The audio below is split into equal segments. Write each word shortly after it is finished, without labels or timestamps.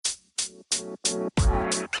Eric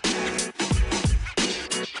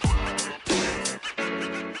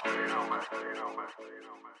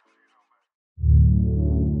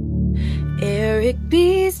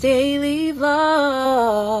B's Daily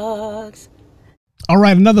Vlogs. All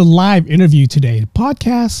right, another live interview today.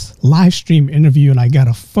 Podcast, live stream interview, and I got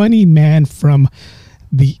a funny man from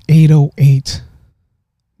the 808,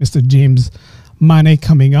 Mr. James Mane,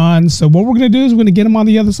 coming on. So what we're going to do is we're going to get him on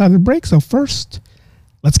the other side of the break. So first,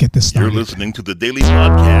 let's get this started. You're listening to the Daily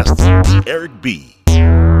Podcast with Eric B.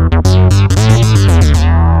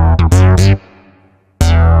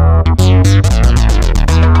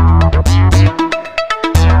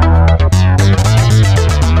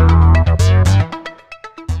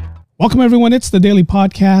 Welcome, everyone. It's the Daily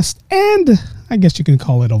Podcast, and I guess you can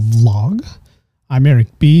call it a vlog. I'm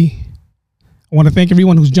Eric B. I want to thank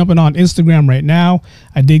everyone who's jumping on Instagram right now.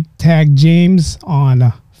 I did tag James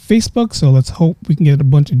on Facebook, so let's hope we can get a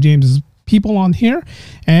bunch of James's people on here.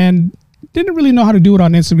 And didn't really know how to do it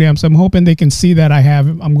on Instagram, so I'm hoping they can see that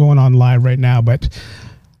I'm going on live right now. But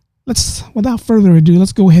without further ado,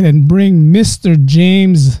 let's go ahead and bring Mr.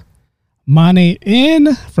 James Mane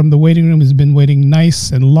in from the waiting room. Has been waiting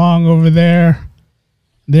nice and long over there.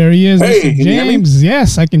 There he is, Hey, Mr. James.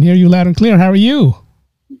 Yes, I can hear you loud and clear. How are you?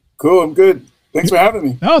 Cool, I'm good. Thanks for having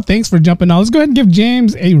me. Oh, thanks for jumping on. Let's go ahead and give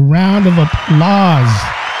James a round of applause.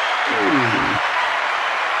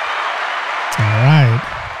 All right.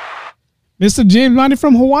 Mr. James Mane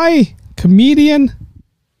from Hawaii, comedian,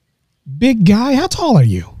 big guy. How tall are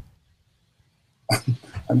you?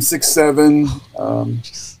 I'm 6'7".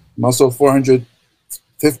 I'm also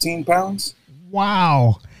 415 pounds.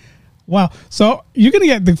 Wow. So you're going to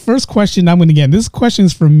get the first question I'm going to get. This question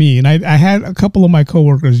is from me. And I had a couple of my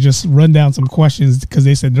coworkers just run down some questions because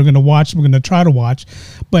they said they're going to watch. We're going to try to watch.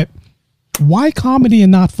 But why comedy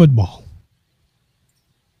and not football?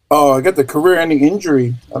 Oh, I got the career-ending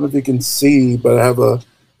injury. I don't know if you can see, but I have a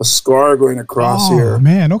scar going across here. Oh,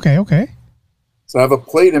 man. Okay. So I have a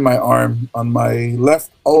plate in my arm on my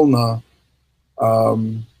left ulna.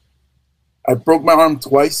 I broke my arm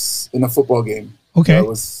twice in a football game. Okay. So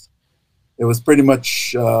it was pretty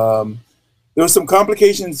much, there was some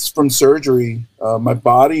complications from surgery. My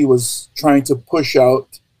body was trying to push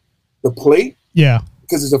out the plate. Yeah.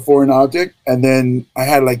 Because it's a foreign object. And then I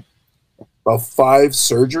had like about 5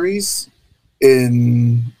 surgeries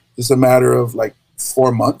in just a matter of like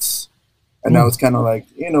 4 months. And I was kind of like,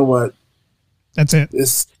 you know what? That's it.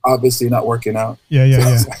 It's obviously not working out.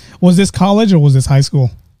 Yeah. Was this college or was this high school?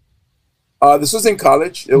 This was in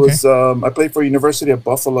college. It was. I played for University of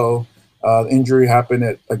Buffalo. The injury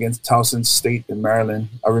happened against Towson State in Maryland.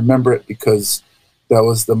 I remember it because that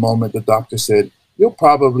was the moment the doctor said, "You'll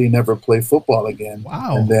probably never play football again."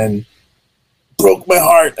 Wow. And then broke my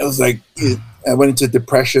heart. I was like, I went into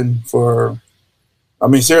depression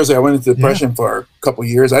seriously, I went into depression for a couple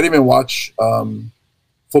years. I didn't even watch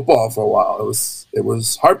football for a while. It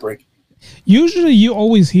was heartbreaking. Usually we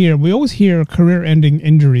always hear career-ending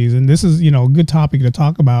injuries, and this is, a good topic to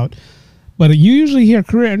talk about. But you usually hear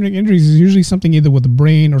career-ending injuries is usually something either with the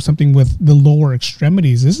brain or something with the lower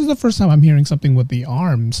extremities. This is the first time I'm hearing something with the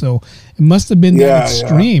arm, so it must have been that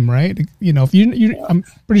extreme, right? If I'm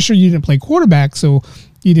pretty sure you didn't play quarterback, so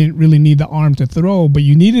you didn't really need the arm to throw, but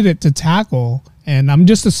you needed it to tackle. And I'm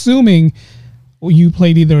just assuming you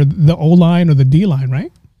played either the O-line or the D-line,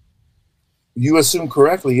 right? You assume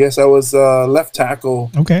correctly. Yes, I was left tackle.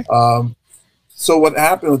 Okay. So what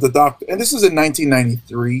happened with the doctor, and this was in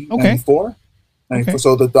 1993, okay. 94. Okay.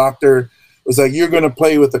 So the doctor was like, "You're going to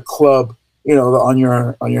play with a club, on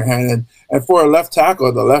your hand." And for a left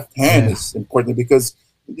tackle, the left hand is important because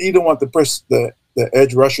you don't want the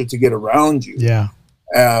edge rusher to get around you. Yeah.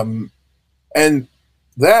 And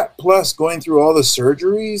that plus going through all the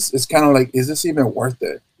surgeries is kind of like, is this even worth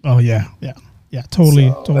it? Oh yeah. Totally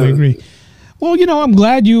agree. Well, I'm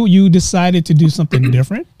glad you decided to do something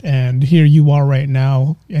different, and here you are right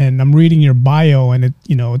now. And I'm reading your bio, and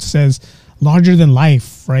it says larger than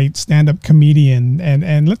life, right? Stand-up comedian,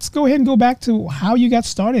 and let's go ahead and go back to how you got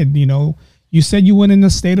started. You said you went in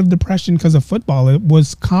a state of depression because of football. It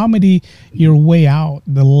was comedy your way out.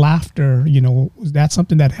 The laughter, was that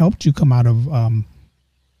something that helped you come out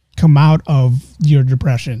of your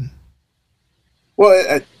depression?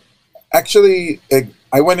 Well,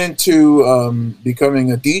 I went into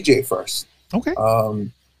becoming a DJ first. Okay.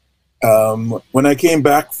 When I came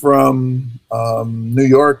back from New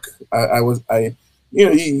York,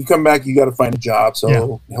 you come back, you got to find a job.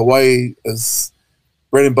 So Hawaii is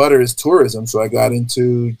bread and butter is tourism. So I got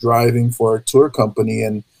into driving for a tour company,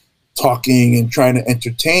 and talking and trying to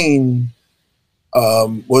entertain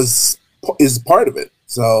is part of it.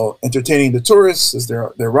 So entertaining the tourists as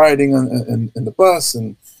they're riding in the bus,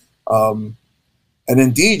 and then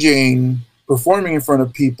DJing, performing in front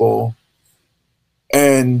of people,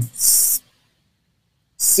 and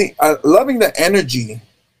loving the energy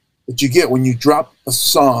that you get when you drop a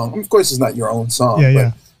song. Of course, it's not your own song,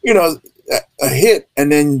 but you know, a hit,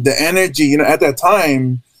 and then the energy. You know, at that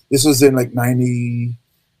time, this was in like 90,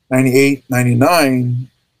 98, 99.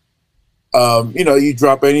 You know, you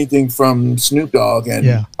drop anything from Snoop Dogg,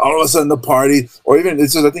 and all of a sudden the party, or even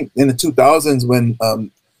this is, I think, in the 2000s when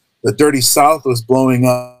the Dirty South was blowing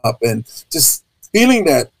up, and just feeling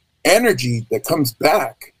that energy that comes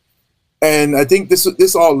back. And I think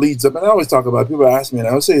this all leads up, and I always talk about it. People ask me, and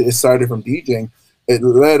I would say it started from DJing. It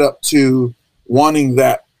led up to wanting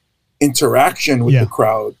that interaction with the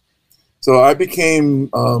crowd. So I became,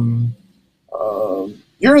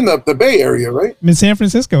 you're in the Bay Area, right? I'm in San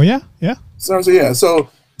Francisco, yeah. So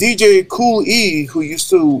DJ Cool E, who used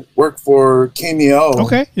to work for KMEL.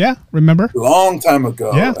 Okay, yeah, remember. Long time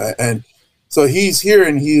ago. Yeah. And so he's here,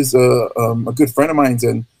 and he's a good friend of mine,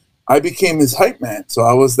 and I became his hype man. So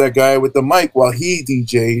I was that guy with the mic while he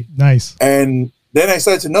DJ'd. Nice. And then I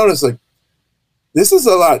started to notice, like, this is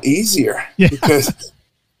a lot easier because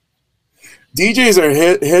DJs are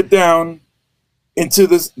head down into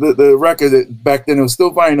the record. That back then it was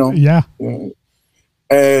still vinyl. Yeah.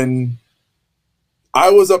 And I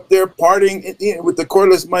was up there partying with the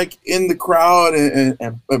cordless mic in the crowd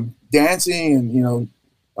and dancing, and you know,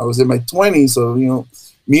 I was in my 20s, so you know,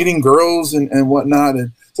 meeting girls and whatnot,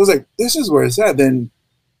 and so I was like, this is where it's at. Then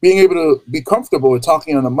being able to be comfortable with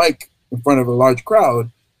talking on a mic in front of a large crowd,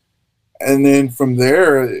 and then from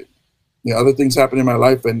there, you know, other things happened in my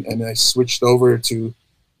life, and I switched over to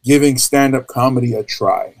giving stand-up comedy a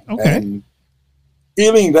try. Okay. And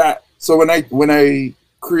feeling that. So when I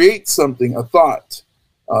create something, a thought,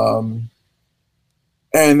 and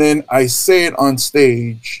then I say it on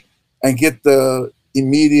stage and get the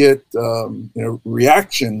immediate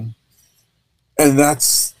reaction, and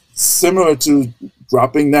that's similar to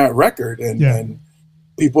dropping that record, and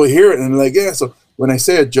people hear it and they're like, yeah. So when I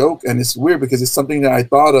say a joke, and it's weird because it's something that I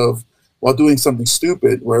thought of while doing something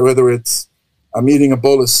stupid, whether it's I'm eating a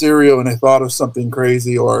bowl of cereal and I thought of something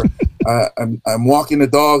crazy, or I'm walking the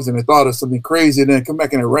dogs and I thought of something crazy, and then I come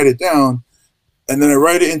back and I write it down, and then I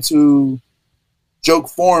write it into joke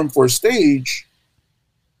form for stage.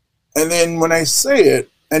 And then when I say it,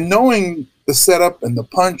 and knowing the setup and the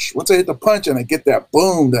punch, once I hit the punch and I get that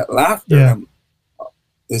boom, that laughter,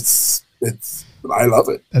 it's I love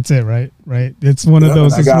it. That's it, right? It's one of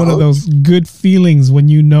those. It's one of those good feelings when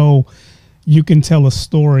you know you can tell a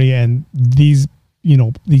story, and these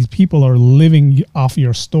people are living off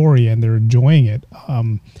your story and they're enjoying it. How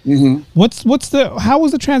was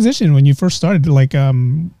the transition when you first started? Like,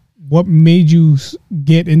 what made you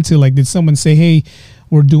get into, like, did someone say, hey,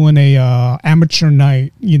 we're doing a amateur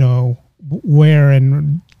night, where,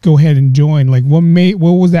 and go ahead and join? Like, what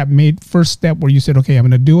was that first step where you said, okay, I'm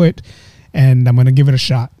going to do it and I'm going to give it a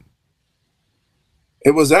shot?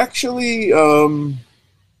 It was actually,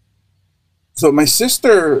 so my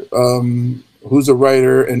sister, who's a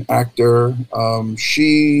writer and actor,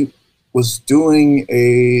 she was doing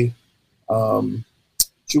this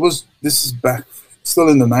is back still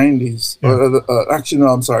in the 90s. Actually, no,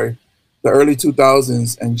 I'm sorry, the early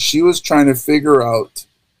 2000s. And she was trying to figure out,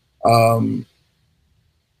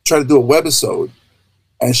 try to do a webisode.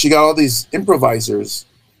 And she got all these improvisers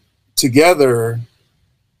together,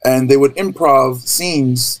 and they would improv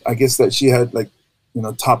scenes, I guess, that she had, like,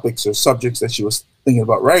 topics or subjects that she was thinking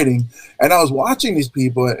about writing. And I was watching these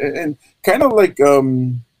people and kind of like,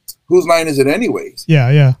 whose line is it anyways?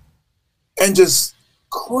 Yeah. And just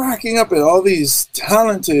cracking up at all these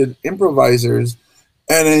talented improvisers.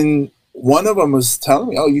 And then one of them was telling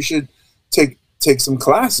me, oh, you should take some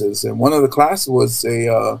classes. And one of the classes was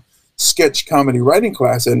a sketch comedy writing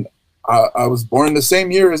class. And I was born the same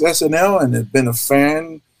year as SNL and had been a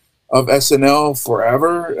fan of SNL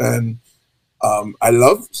forever. And I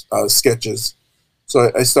love sketches.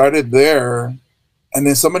 So I started there, and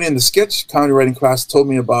then somebody in the sketch comedy writing class told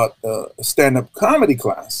me about a stand-up comedy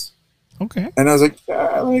class. Okay. And I was like,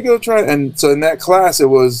 let me go try it. And so in that class, it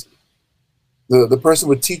was the person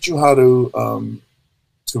would teach you how to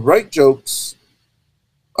write jokes,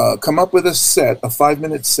 come up with a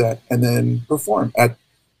 5-minute set, and then perform at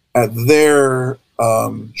their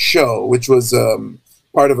show, which was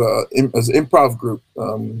part of an improv group.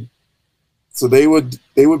 So they would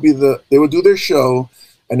do their show,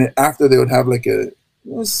 and then after they would have like a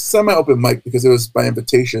semi-open mic because it was by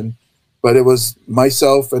invitation, but it was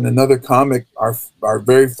myself and another comic, our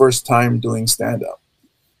very first time doing stand-up,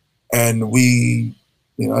 and we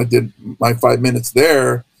I did my 5 minutes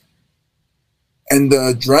there, and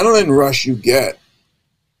the adrenaline rush you get,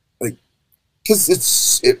 like,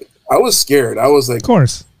 because I was scared. I was like, of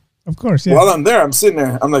course, yeah. While I'm there, I'm sitting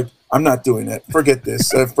there. I'm like, I'm not doing it. Forget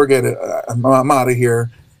this. Forget it. I'm out of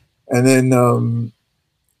here. And then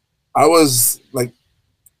I was like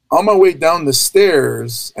on my way down the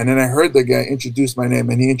stairs, and then I heard the guy introduce my name,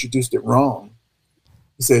 and he introduced it wrong.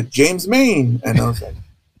 He said, James Maine. And I was like,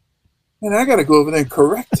 man, I got to go over there and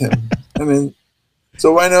correct him. And then,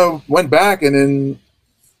 so I went back, and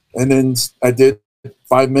then I did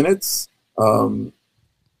 5 minutes.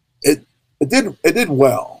 It did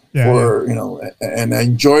well. And I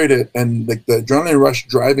enjoyed it, and like the adrenaline rush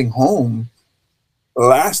driving home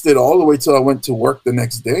lasted all the way till I went to work the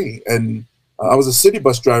next day. And I was a city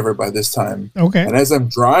bus driver by this time. Okay. And as I'm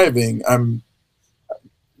driving, I'm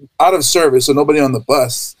out of service, so nobody on the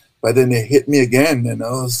bus. But then they hit me again, and I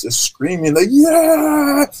was just screaming like,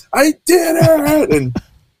 "Yeah, I did it!" and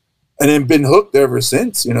then been hooked ever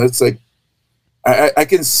since. It's like I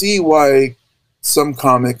can see why some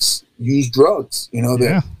comics use drugs.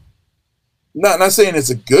 Not saying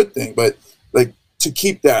it's a good thing, but like to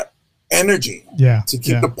keep that energy, to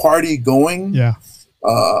keep the party going.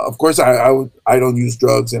 Of course, I don't use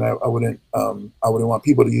drugs, and I wouldn't want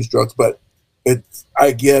people to use drugs, but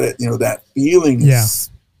I get it. That feeling is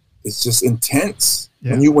it's just intense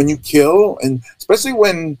when you kill, and especially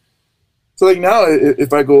when. So like now,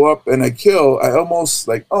 if I go up and I kill, I almost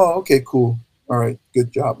like, oh, okay, cool, all right,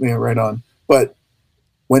 good job, yeah, right on. But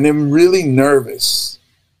when I'm really nervous,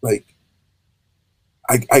 like.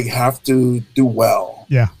 I have to do well.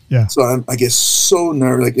 So I get so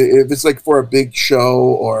nervous. Like if it's like for a big show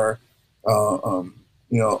or, an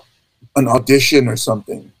audition or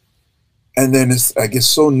something, and then I get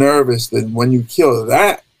so nervous that when you kill,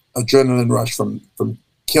 that adrenaline rush from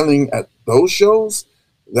killing at those shows,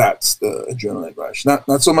 that's the adrenaline rush.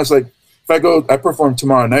 Not so much like if I perform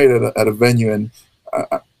tomorrow night at a venue, and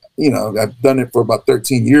I've done it for about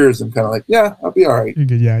 13 years. I'm kind of like, yeah, I'll be all right.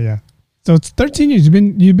 Yeah. So it's 13 years.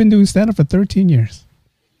 You've been doing stand-up for 13 years.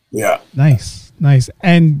 Yeah. Nice.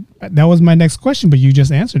 And that was my next question, but you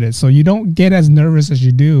just answered it. So you don't get as nervous as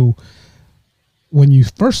you do when you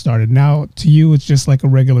first started. Now, to you, it's just like a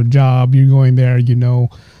regular job. You're going there, you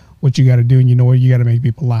know what you got to do, and you know where you got to make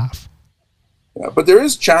people laugh. Yeah, but there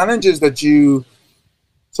is challenges that you.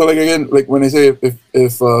 So like again, like when I say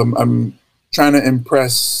if I'm trying to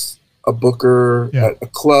impress a booker at a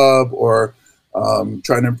club or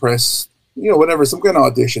trying to impress. Whatever, some kind of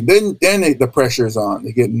audition. Then the pressure's on.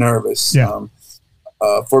 They get nervous.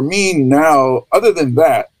 For me now, other than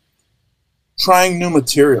that, trying new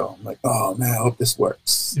material. I'm like, oh man, I hope this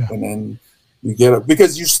works. And then you get it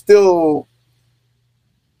because you still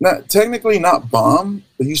technically not bomb,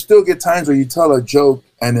 but you still get times where you tell a joke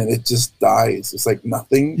and then it just dies. It's like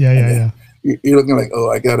nothing. You're looking like, oh,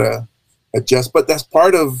 I gotta adjust. But that's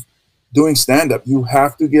part of doing stand-up. You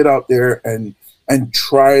have to get out there and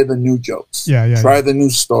try the new jokes. Try the new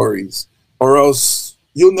stories, or else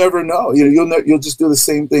you'll never know. You'll just do the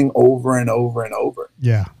same thing over and over and over.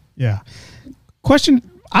 Question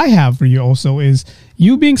I have for you also is,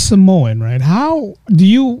 you being Samoan, right? How do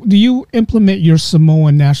you implement your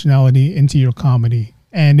Samoan nationality into your comedy?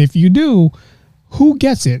 And if you do, who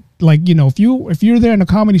gets it? Like, if you're there in a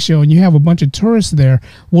comedy show and you have a bunch of tourists there,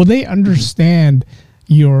 will they understand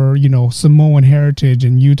your Samoan heritage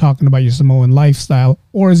and you talking about your Samoan lifestyle,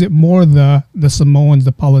 or is it more the Samoans,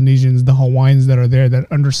 the Polynesians, the Hawaiians that are there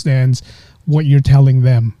that understands what you're telling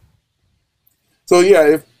them? So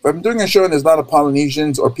if I'm doing a show and there's a lot of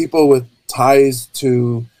Polynesians or people with ties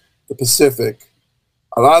to the Pacific,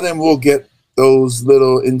 a lot of them will get those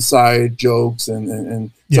little inside jokes,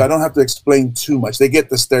 and so I don't have to explain too much. They get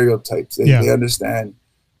the stereotypes. They understand.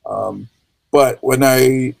 But when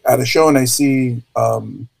I at a show and I see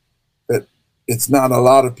that it's not a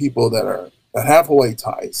lot of people that have Hawaii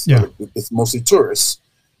ties, it's mostly tourists,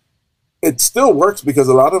 it still works because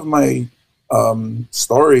a lot of my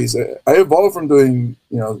stories, I evolved from doing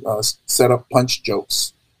set up punch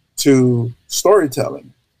jokes to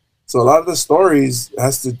storytelling. So a lot of the stories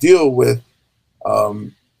has to deal with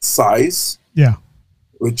size,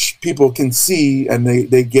 which people can see and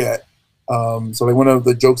they get. So like one of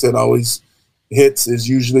the jokes that always hits is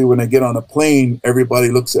usually when I get on a plane, everybody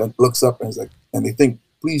looks up and is like, and they think,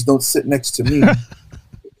 please don't sit next to me.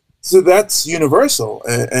 So that's universal.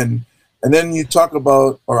 And then I talk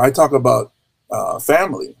about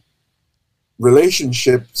family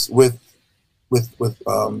relationships with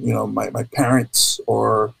my parents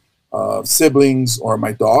or siblings or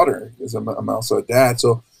my daughter, because I'm also a dad.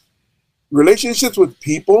 So relationships with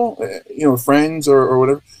people, friends or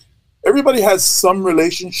whatever. Everybody has some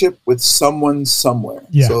relationship with someone somewhere.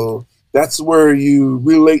 Yeah. So that's where you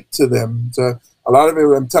relate to them. So a lot of it,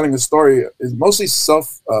 I'm telling a story, is mostly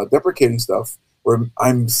self-deprecating stuff where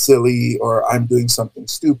I'm silly or I'm doing something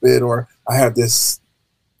stupid or I have this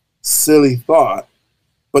silly thought.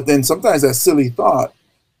 But then sometimes that silly thought,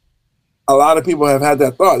 a lot of people have had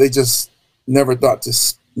that thought. They just never thought to,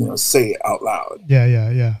 say it out loud.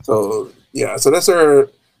 Yeah. So that's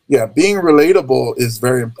being relatable is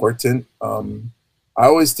very important. I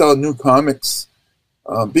always tell new comics,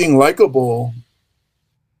 being likable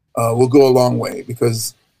will go a long way,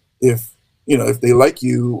 because if they like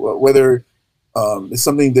you, whether it's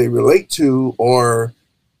something they relate to, or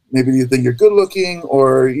maybe you think you're good looking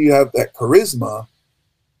or you have that charisma,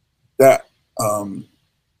 that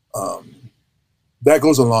that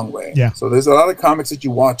goes a long way. Yeah. So there's a lot of comics that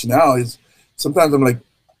you watch now. Is sometimes I'm like,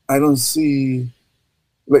 I don't see,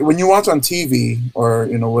 like when you watch on TV or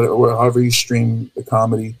however you stream the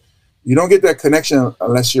comedy, you don't get that connection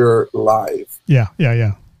unless you're live. Yeah.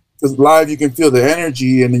 Because live you can feel the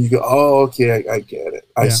energy, and then you go, oh, okay, I get it.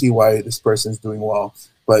 I see why this person's doing well.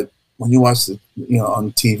 But when you watch it,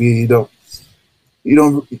 on TV, you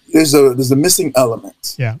don't. There's a missing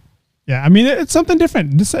element. Yeah. I mean, it's something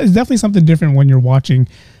different. This is definitely something different when you're watching,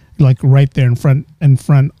 like right there in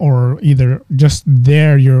front, or either just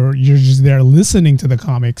there. You're just there listening to the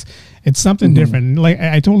comics. It's something different. Like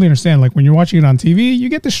I totally understand. Like when you're watching it on TV, you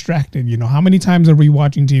get distracted. How many times are we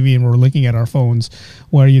watching TV and we're looking at our phones?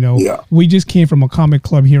 Where we just came from a comic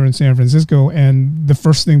club here in San Francisco, and the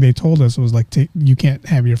first thing they told us was like, you can't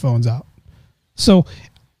have your phones out. So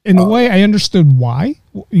in a way, I understood why.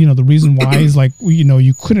 The reason why is like,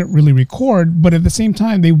 you couldn't really record, but at the same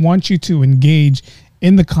time, they want you to engage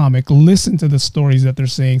in the comic, listen to the stories that they're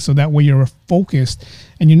saying, so that way you're focused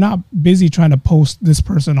and you're not busy trying to post this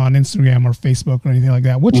person on Instagram or Facebook or anything like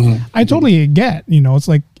that, which I totally get. It's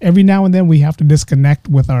like every now and then we have to disconnect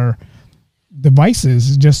with our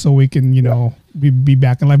devices just so we can, be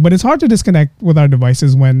back in life. But it's hard to disconnect with our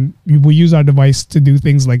devices when we use our device to do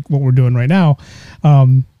things like what we're doing right now.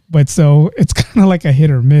 But so it's kind of like a hit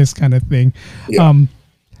or miss kind of thing. Yeah.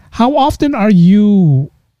 How often are you,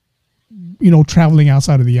 traveling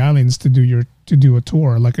outside of the islands to do a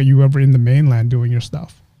tour? Like, are you ever in the mainland doing your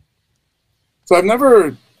stuff? So I've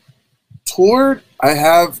never toured. I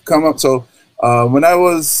have come up. So when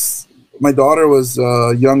my daughter was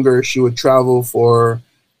younger, she would travel for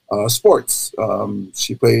sports.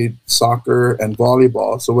 She played soccer and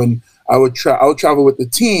volleyball. So when I would travel with the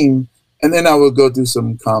team, and then I would go do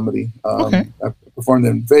some comedy. I performed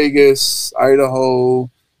in Vegas, Idaho,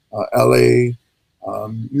 LA,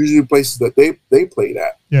 usually places that they played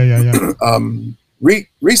at. Yeah.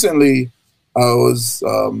 Recently, I was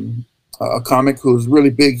a comic who's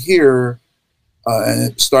really big here,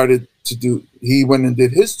 and started to do. He went and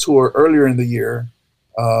did his tour earlier in the year,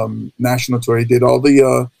 national tour. He did all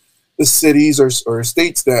the cities or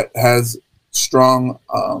states that has strong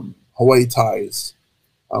Hawaii ties.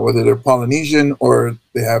 Whether they're Polynesian or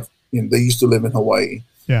they have, they used to live in Hawaii.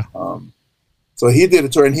 Yeah. So he did a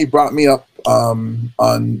tour, and he brought me up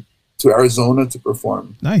to Arizona to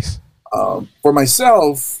perform. Nice. For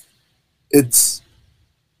myself, it's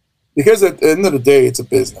because at the end of the day, it's a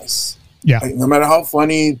business. Yeah. No matter how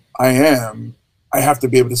funny I am, I have to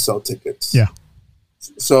be able to sell tickets. Yeah.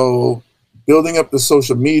 So building up the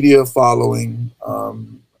social media following,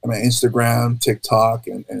 Instagram, TikTok,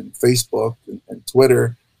 and Facebook and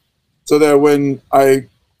Twitter, so that when I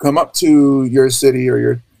come up to your city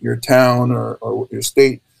or your town or your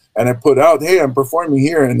state, and I put out, hey, I'm performing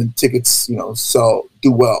here, and then tickets,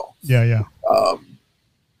 do well. Yeah.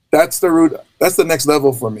 That's the route. That's the next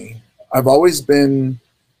level for me. I've always been,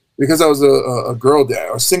 because I was a girl dad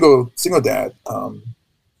or single dad,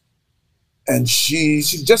 and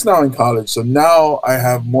she's just now in college. So now I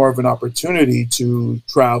have more of an opportunity to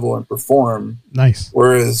travel and perform. Nice.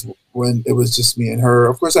 Whereas when it was just me and her,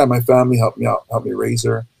 of course I had my family help me raise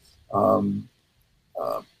her.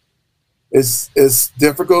 It's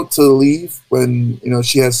difficult to leave when,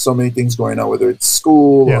 she has so many things going on, whether it's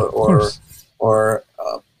school or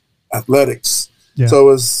athletics. Yeah.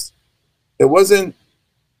 So it wasn't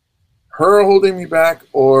her holding me back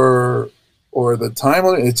or the time.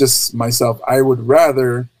 It's just myself. I would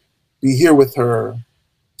rather be here with her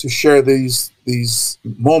to share these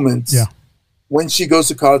moments. Yeah. When she goes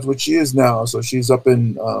to college, which she is now. So she's up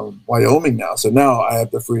in Wyoming now. So now I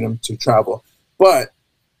have the freedom to travel. But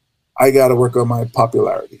I got to work on my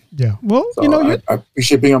popularity. Yeah. Well, So I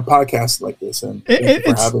appreciate being on podcasts like this, and thank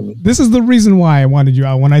you for having me. This is the reason why I wanted you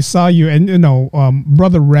out. When I saw you, and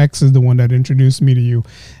Brother Rex is the one that introduced me to you,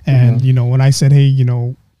 and when I said, hey,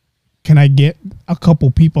 can I get a couple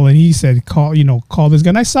people? And he said, call this guy.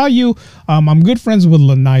 And I saw you. I'm good friends with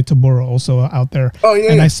Lanai Tabora also out there. Oh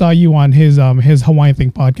yeah. And I saw you on his Hawaiian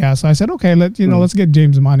Thing podcast. So I said, okay, let's get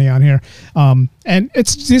James Money on here. And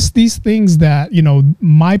it's just these things that,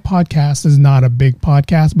 my podcast is not a big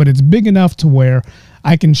podcast, but it's big enough to where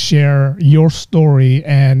I can share your story.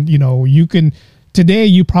 And, today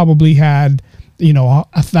you probably had,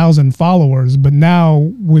 1,000 followers, but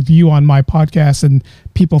now with you on my podcast and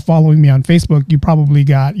people following me on Facebook, you probably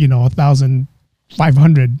got,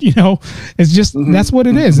 1,500, it's just, that's what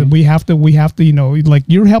it is. And we have to, like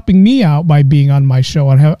you're helping me out by being on my show,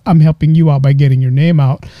 and I'm helping you out by getting your name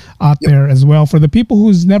out there as well. For the people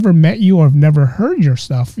who's never met you or have never heard your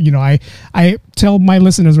stuff, I tell my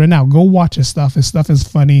listeners right now, go watch his stuff. His stuff is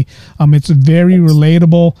funny. It's very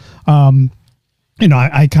relatable.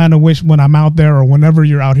 I kind of wish when I'm out there or whenever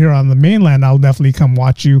you're out here on the mainland, I'll definitely come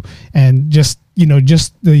watch you. And just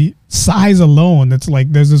the size alone, it's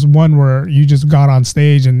like there's this one where you just got on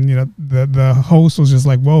stage and, the host was just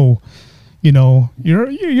like, whoa,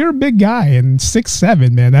 you're a big guy, and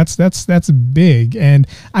 6'7", man, that's big. And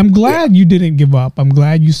I'm glad you didn't give up. I'm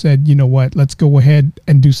glad you said, you know what, let's go ahead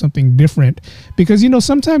and do something different, because,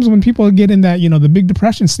 sometimes when people get in that, the big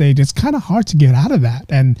depression stage, it's kind of hard to get out of that.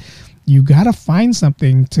 And you got to find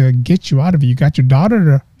something to get you out of it. You got your daughter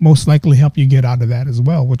to most likely help you get out of that as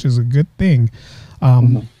well, which is a good thing.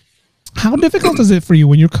 How difficult is it for you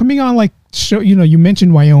when you're coming on like show, you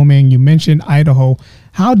mentioned Wyoming, you mentioned Idaho.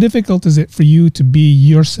 How difficult is it for you to be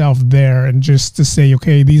yourself there and just to say,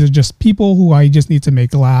 okay, these are just people who I just need to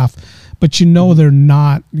make laugh, but they're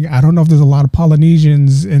not, I don't know if there's a lot of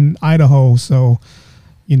Polynesians in Idaho. So,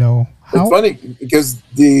 how it's funny because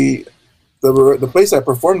the place I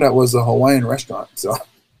performed at was a Hawaiian restaurant. So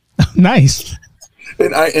nice.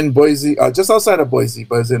 In Boise, just outside of Boise,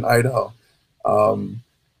 but it's in Idaho.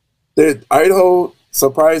 Idaho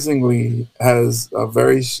surprisingly has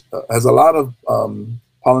a lot of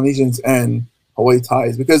Polynesians and Hawaii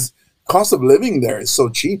ties, because cost of living there is so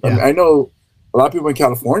cheap. Yeah. I mean, I know a lot of people in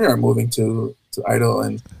California are moving to Idaho,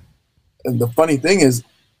 and the funny thing is,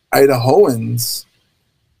 Idahoans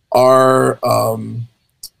are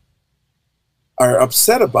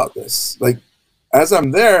upset about this. Like, as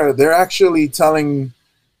I'm there, they're actually telling,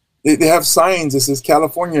 they have signs that says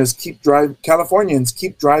Californians keep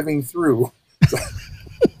driving through.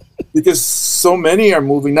 Because so many are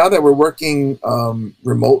moving now that we're working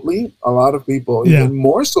remotely. A lot of people, even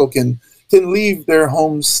more so, can leave their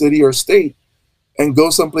home city or state and go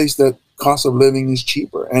someplace that cost of living is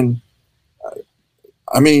cheaper. And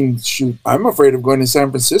I mean, shoot, I'm afraid of going to San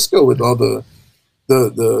Francisco with all the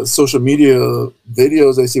social media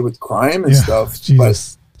videos I see with crime and stuff.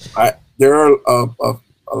 Jesus. But there are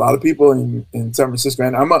a lot of people in San Francisco,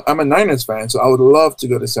 and I'm a Niners fan, so I would love to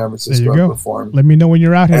go to San Francisco and perform. Let me know when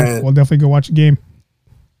you're out here. We'll definitely go watch a game.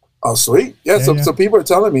 Oh, sweet. Yeah, so people are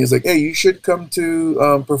telling me, it's like, hey, you should come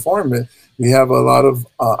to perform it. We have a lot of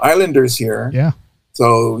Islanders here. Yeah.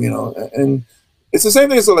 So, and it's the same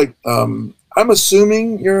thing. So, like, I'm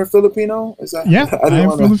assuming you're a Filipino. Is that? Yeah,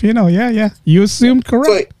 I'm Filipino. Yeah. You assumed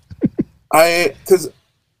correct. So, because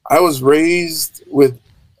I was raised with,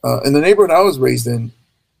 in the neighborhood I was raised in,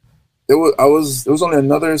 there was only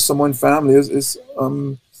another Samoan family. It's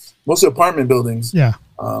mostly apartment buildings. Yeah.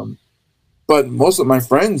 But most of my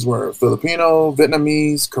friends were Filipino,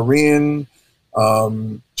 Vietnamese, Korean,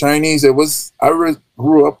 Chinese. I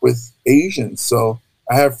grew up with Asians, so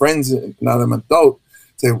I have friends now that I'm an adult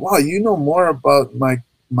say, "Wow, you know more about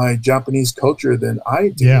my Japanese culture than I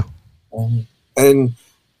do." Yeah. And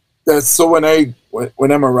that's so when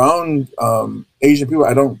I'm around Asian people,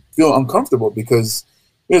 I don't feel uncomfortable, because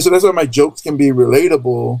so that's why my jokes can be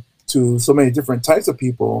relatable to so many different types of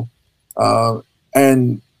people.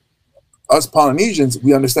 And us Polynesians,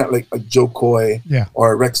 we understand, like a Joe Coy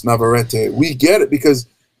or Rex Navarrete. We get it because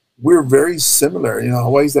we're very similar.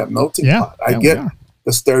 Hawaii's that melting pot. I get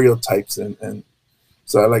the stereotypes, and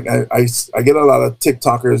so like I get a lot of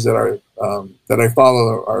TikTokers that I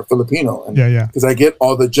follow are Filipino, and because I get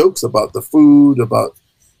all the jokes about the food, about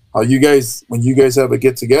how you guys, when you guys have a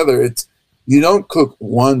get together, you don't cook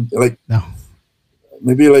one, like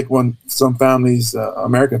maybe like some families,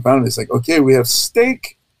 American families, like, okay, we have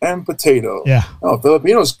steak and potato. Yeah. No,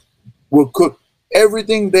 Filipinos will cook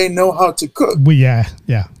everything they know how to cook.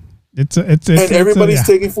 It's and everybody's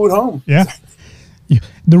taking food home. Yeah.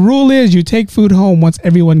 The rule is you take food home once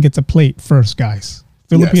everyone gets a plate first, guys.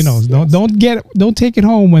 Filipinos. Yes. Don't take it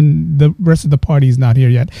home when the rest of the party is not here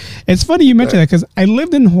yet. It's funny you mentioned that because I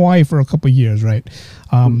lived in Hawaii for a couple of years, right?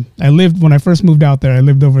 I lived when I first moved out there. I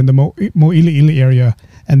lived over in the Mo'iliili area,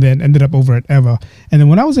 and then ended up over at Eva. And then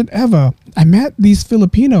when I was at Eva, I met these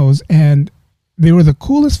Filipinos, and they were the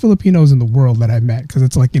coolest Filipinos in the world that I met. Because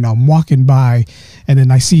it's like, I'm walking by, and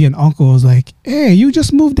then I see an uncle is like, "Hey, you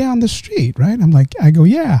just moved down the street, right?" I go,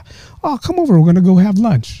 "Yeah." "Oh, come over. We're gonna go have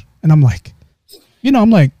lunch." And I'm like,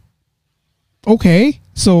 okay.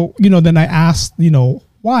 So, then I asked,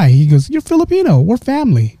 why? He goes, "You're Filipino. We're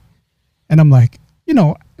family." And I'm like,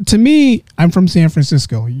 to me, I'm from San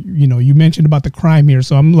Francisco. You mentioned about the crime here.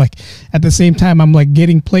 So I'm like, at the same time, I'm like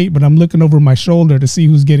getting plate, but I'm looking over my shoulder to see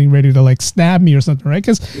who's getting ready to like stab me or something, right?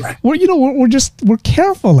 Because we're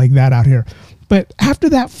careful like that out here. But after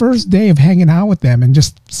that first day of hanging out with them and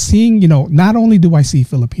just seeing, not only do I see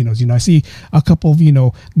Filipinos, I see a couple of,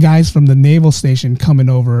 guys from the naval station coming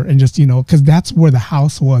over and just, because that's where the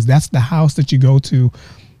house was. That's the house that you go to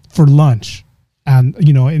for lunch. And,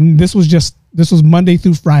 and this was Monday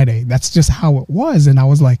through Friday. That's just how it was. And I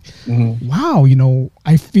was like, wow,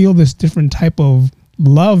 I feel this different type of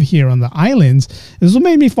love here on the islands. This is what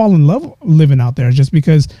made me fall in love living out there, just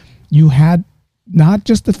because you had not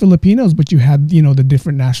just the Filipinos, but you had, the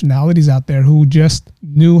different nationalities out there who just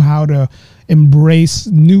knew how to embrace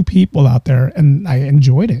new people out there. And I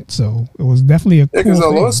enjoyed it. So it was definitely a cool thing. Because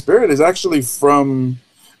Aloha Spirit is actually from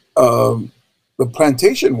the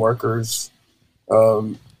plantation workers,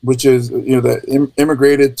 which is, that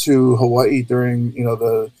immigrated to Hawaii during,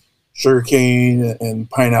 the sugarcane and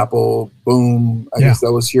pineapple boom. I guess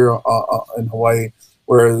that was here in Hawaii,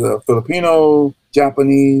 where the Filipino,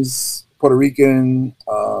 Japanese, Puerto Rican,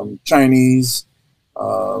 Chinese,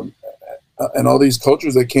 and all these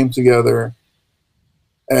cultures that came together,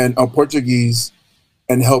 and Portuguese,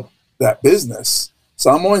 and helped that business.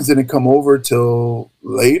 Samoans didn't come over till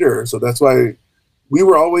later, so that's why we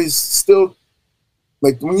were always still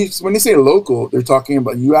like when you say local, they're talking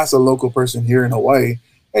about, you ask a local person here in Hawaii,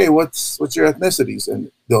 "Hey, what's your ethnicities?"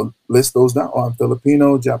 and they'll list those down. "Oh, I'm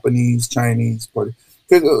Filipino, Japanese, Chinese, Puerto,"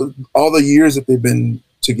 because all the years that they've been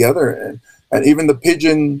together, and even the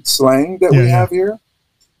pidgin slang that we have here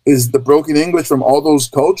is the broken English from all those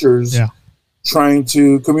cultures trying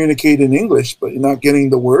to communicate in English, but you're not getting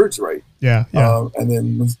the words right. And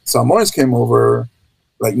then when Samoans came over,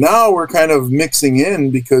 like now we're kind of mixing in,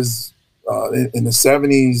 because in the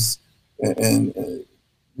 70s and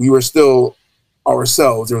we were still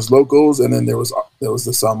ourselves. There was locals, and then there was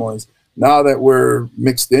the Samoans. Now that we're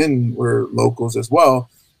mixed in, we're locals as well.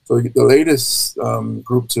 So the latest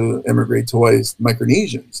group to immigrate to Hawaii is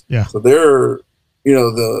Micronesians. So they're,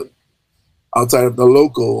 the outside of the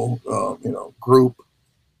local, group,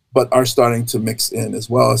 but are starting to mix in as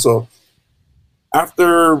well. So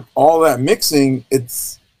after all that mixing,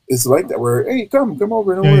 it's like that. We're, "Hey, come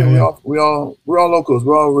over. Don't worry. We're all locals.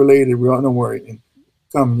 We're all related. We're all, don't worry. And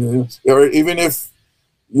come, or even if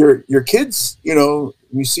your kids, you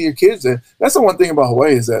see your kids, and that's the one thing about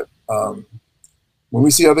Hawaii is that. When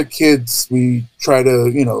we see other kids, we try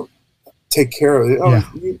to, take care of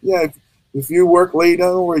it. If you work late,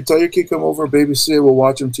 don't worry. Tell your kid, come over, babysit. We'll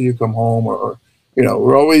watch them till you come home. Or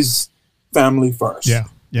we're always family first. Yeah.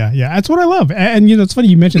 That's what I love. And it's funny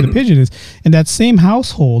you mentioned the pidgin is in that same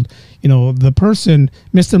household. The person,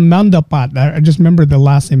 Mr. Mandapat, I just remember the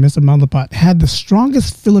last name, Mr. Mandapat, had the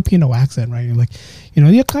strongest Filipino accent, right? You're like,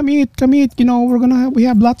 "Yeah, come eat, we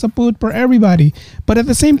have lots of food for everybody." But at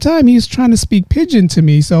the same time, he's trying to speak pidgin to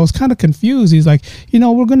me. So I was kind of confused. He's like,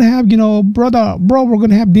 "We're going to have, bro, we're going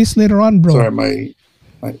to have this later on, bro." Sorry,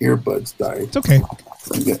 my earbuds died. It's okay.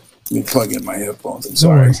 Let me plug in my headphones. I'm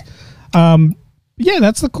sorry. Yeah,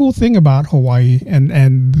 that's the cool thing about Hawaii, and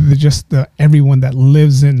everyone that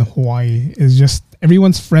lives in Hawaii is just,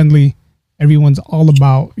 everyone's friendly. Everyone's all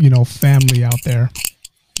about, family out there,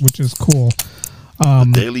 which is cool.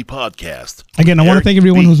 The Daily Podcast. Again, I want to thank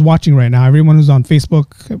everyone who's watching right now, everyone who's on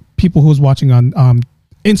Facebook, people who's watching on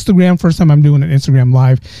Instagram. First time I'm doing an Instagram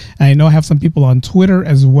live. And I know I have some people on Twitter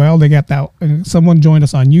as well. They got that. Someone joined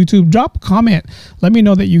us on YouTube. Drop a comment. Let me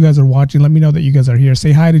know that you guys are watching. Let me know that you guys are here.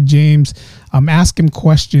 Say hi to James. Ask him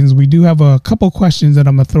questions. We do have a couple questions that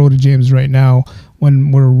I'm going to throw to James right now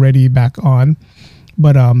when we're ready back on.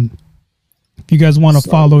 But if you guys want to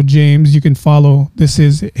follow James, you can follow. This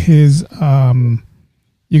is his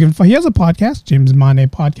he has a podcast, James Mane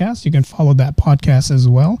Podcast. You can follow that podcast as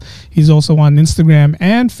well. He's also on Instagram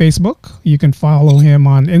and Facebook. You can follow him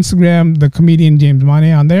on Instagram, the comedian James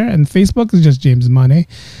Mane on there, and Facebook is just James Mane.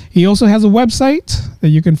 He also has a website that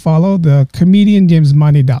you can follow, the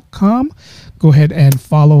comedianjamesmane.com. go ahead and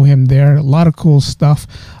follow him there. A lot of cool stuff.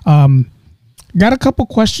 Got a couple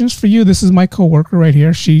questions for you. This is my coworker right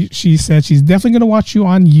here. She said she's definitely going to watch you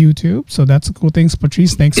on YouTube. So that's a cool thing.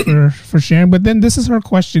 Patrice, thanks for sharing. But then this is her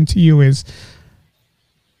question to you is,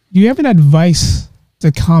 do you have an advice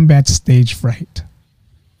to combat stage fright?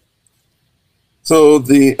 So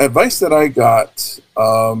the advice that I got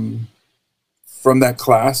from that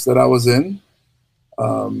class that I was in,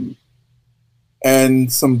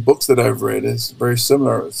 and some books that I've read is very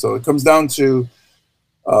similar. So it comes down to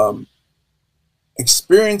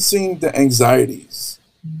experiencing the anxieties.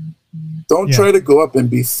 Don't try to go up and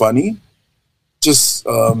be funny. Just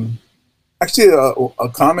actually a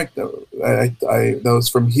comic that was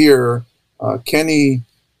from here, Kenny,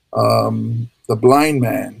 the blind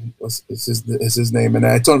man is his name, and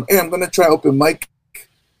I told him, hey, I'm going to try open mic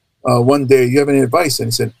one day. You have any advice? And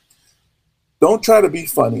he said, don't try to be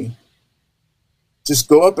funny. Just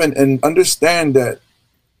go up and understand that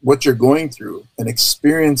what you're going through and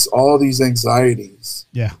experience all these anxieties.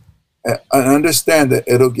 Yeah. And understand that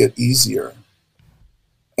it'll get easier.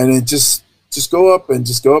 And it just go up and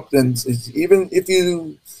even if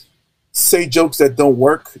you say jokes that don't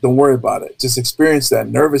work, don't worry about it. Just experience that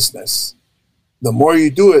nervousness. The more you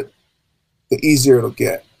do it, the easier it'll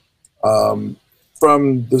get.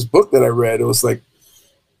 From this book that I read, it was like,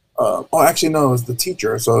 it was the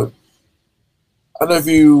teacher. So I don't know if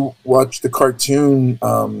you watch the cartoon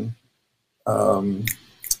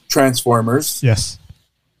Transformers. Yes.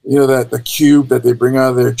 You know that the cube that they bring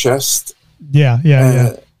out of their chest.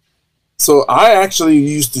 Yeah. So I actually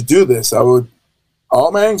used to do this. I would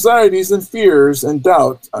all my anxieties and fears and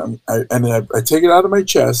doubt, I take it out of my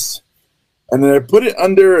chest, and then I put it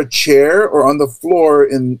under a chair or on the floor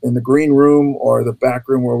in the green room or the back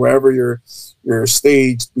room or wherever you're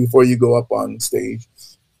staged before you go up on stage.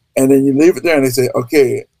 And then you leave it there and they say,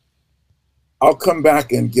 okay, I'll come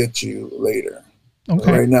back and get you later.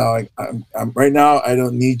 Okay. Right now, right now I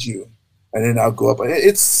don't need you. And then I'll go up.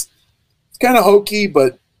 It's kind of hokey,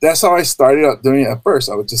 but that's how I started out doing it at first.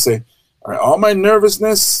 I would just say, all right, all my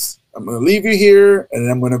nervousness, I'm going to leave you here, and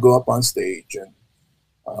then I'm going to go up on stage. And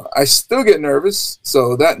I still get nervous,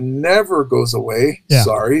 so that never goes away. Yeah.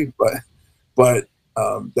 Sorry, but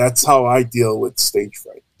that's how I deal with stage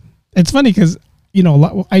fright. It's funny because,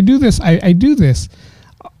 I do this. I do this.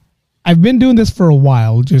 I've been doing this for a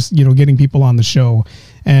while, just, getting people on the show,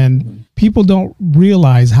 and people don't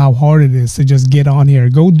realize how hard it is to just get on here,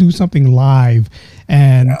 go do something live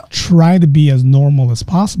and try to be as normal as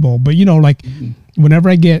possible. But, whenever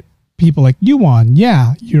I get people like you on,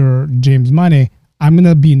 you're James Mane, I'm going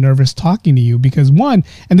to be nervous talking to you because one,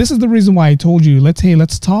 and this is the reason why I told you,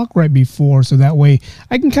 let's talk right before. So that way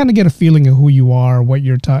I can kind of get a feeling of who you are, what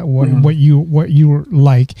you're, what you're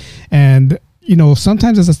like. And,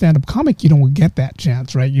 sometimes as a stand-up comic, you don't get that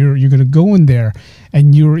chance, right? You're going to go in there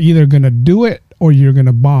and you're either going to do it or you're going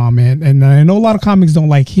to bomb. And I know a lot of comics don't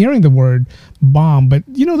like hearing the word bomb, but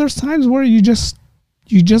there's times where you just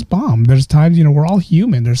bomb. There's times, we're all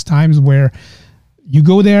human. There's times where you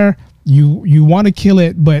go there, you want to kill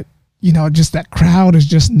it, but just that crowd is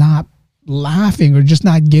just not laughing or just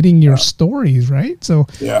not getting your stories, right? So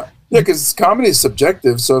because comedy is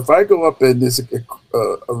subjective. So if I go up in this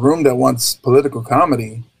a room that wants political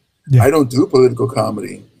comedy, I don't do political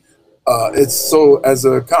comedy. It's so as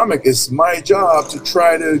a comic, it's my job to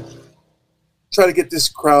try to get this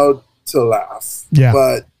crowd to laugh. Yeah.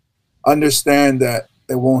 But understand that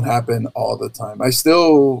it won't happen all the time. I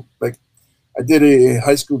still I did a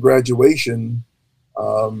high school graduation,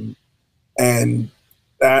 and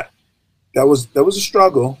that was a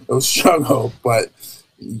struggle. It was a struggle, but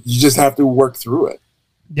you just have to work through it.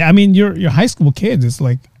 Yeah, I mean, you're high school kids. It's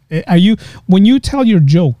like, when you tell your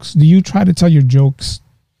jokes, do you try to tell your jokes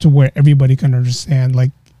to where everybody can understand?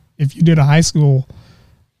 Like, if you did a high school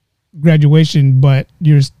graduation, but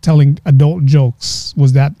you're telling adult jokes,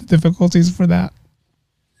 was that the difficulties for that?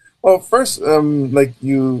 Well, first,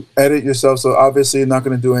 you edit yourself, so obviously you're not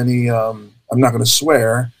going to do any, I'm not going to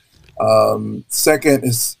swear. Second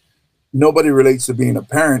is nobody relates to being a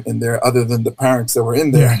parent in there other than the parents that were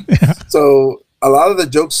in there. Yeah. So a lot of the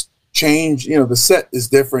jokes change, the set is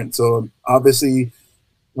different. So obviously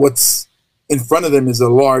what's in front of them is a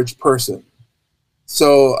large person.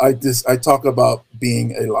 So I talk about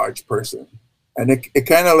being a large person. And it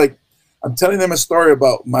kind of I'm telling them a story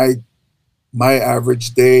about my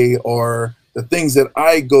average day or the things that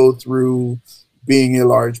I go through being a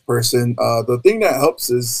large person. The thing that helps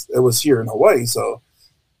is it was here in Hawaii. So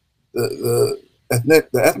the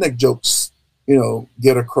ethnic jokes,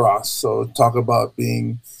 get across. So talk about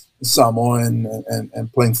being Samoan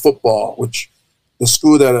and playing football, which the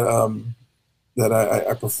school that that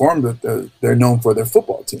I performed with, they're known for their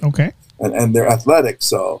football team. Okay. And they're athletic.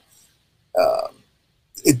 So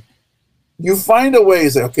you find a way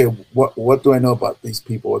to say, okay, what do I know about these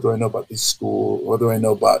people? What do I know about this school? What do I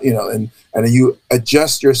know about, and you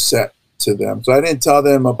adjust your set to them. So I didn't tell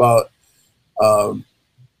them about,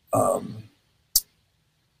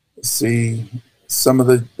 some of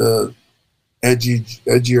the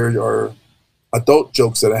edgier or adult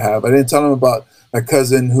jokes that I have. I didn't tell them about my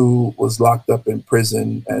cousin who was locked up in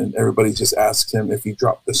prison and everybody just asked him if he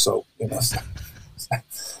dropped the soap,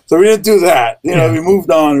 So we didn't do that. We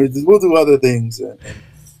moved on. We'll do other things. And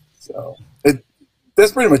so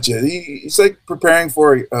that's pretty much it. It's like preparing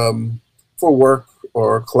for work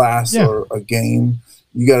or a class or a game.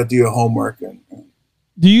 You got to do your homework. And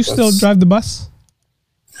do you still drive the bus?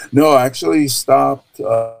 No, I actually stopped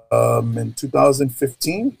in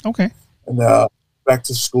 2015. Okay. And back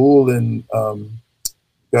to school and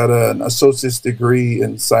got an associate's degree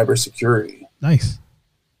in cybersecurity. Nice.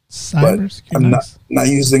 Cybersecurity. I'm not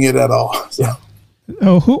using it at all. So.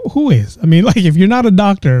 Oh, who is? I mean, like, if you're not a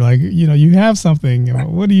doctor, like, you have something.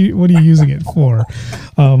 What are you using it for?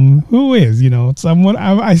 Who is? Someone.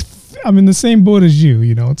 I'm in the same boat as you.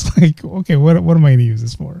 It's like, okay, what am I going to use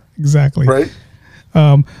this for? Exactly. Right.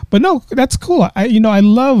 But no, that's cool. I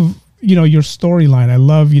love your storyline. I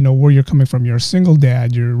love where you're coming from. You're a single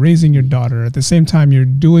dad. You're raising your daughter. At the same time, you're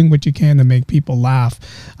doing what you can to make people laugh.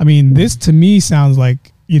 I mean, this to me sounds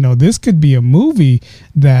like. This could be a movie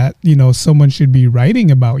that, someone should be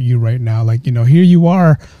writing about you right now. Like, here you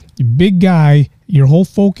are, you big guy, your whole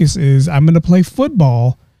focus is I'm going to play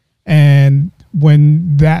football. And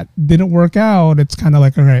when that didn't work out, it's kind of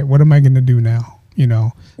like, all right, what am I going to do now?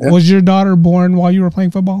 Was your daughter born while you were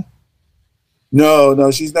playing football?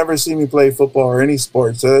 No, she's never seen me play football or any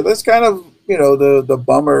sports. So that's kind of, the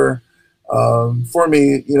bummer for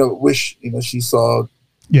me, wish, she saw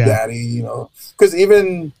Daddy, because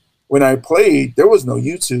even when I played, there was no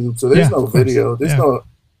YouTube, so there's no video, there's no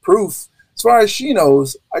proof. As far as she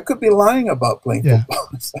knows, I could be lying about playing football.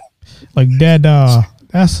 Like, Dad,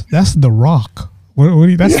 that's The Rock.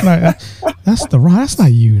 That's The Rock. That's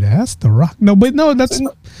not you. That's The Rock.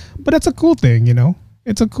 But that's a cool thing,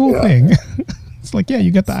 It's a cool thing. It's like, you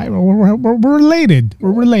got the eye. We're related.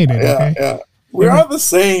 We're related. Yeah. We are the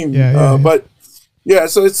same. But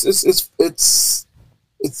so it's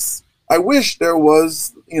I wish there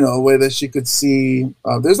was, a way that she could see.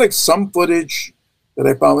 There's like some footage that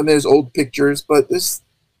I found, and there's old pictures, but it's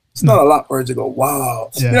not a lot for her to go,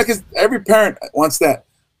 wow. Because every parent wants that.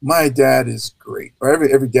 My dad is great. Or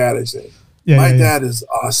every dad I say, my dad is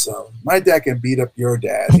awesome. My dad can beat up your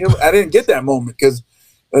dad. I didn't get that moment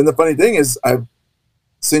and the funny thing is,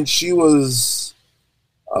 since she was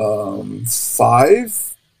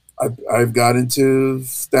 5, I've got into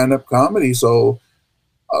stand-up comedy. So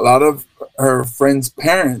a lot of her friends'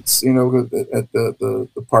 parents, at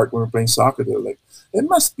the park when we're playing soccer, they're like, it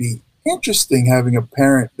must be interesting having a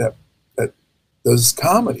parent that does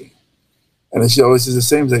comedy. And she always says the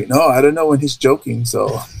same, like, no, I don't know when he's joking,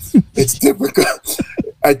 so it's difficult.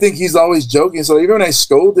 I think he's always joking. So even when I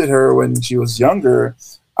scolded her when she was younger,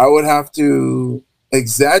 I would have to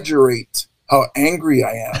exaggerate how angry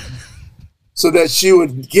I am so that she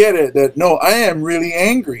would get it that, no, I am really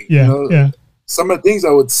angry. Some of the things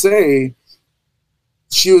I would say,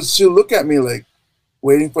 she'll look at me like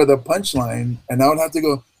waiting for the punchline, and I would have to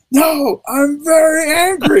go, no, I'm very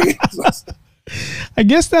angry. I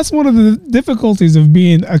guess that's one of the difficulties of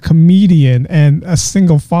being a comedian and a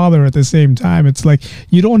single father at the same time. It's like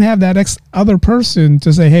you don't have that other person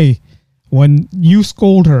to say, hey, when you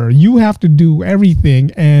scold her, you have to do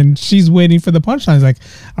everything, and she's waiting for the punchline. It's like,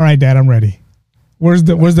 all right, Dad, I'm ready. Where's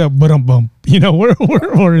the bump?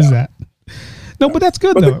 Where is that? No, but that's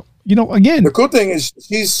good though. Again, the cool thing is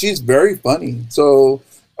she's very funny. So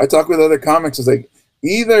I talk with other comics. It's like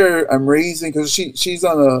either I'm raising, because she's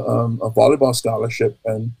on a volleyball scholarship,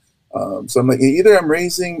 and so I'm like, either I'm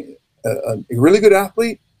raising a really good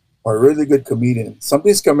athlete or a really good comedian.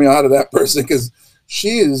 Something's coming out of that person because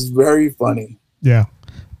she is very funny. Yeah.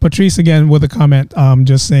 Patrice again with a comment,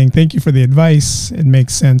 just saying, thank you for the advice. It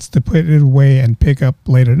makes sense to put it away and pick up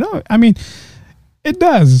later. No, I mean, it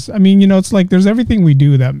does. I mean, it's like there's everything we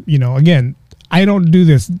do that, again, I don't do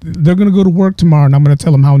this. They're going to go to work tomorrow and I'm going to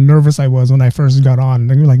tell them how nervous I was when I first got on. And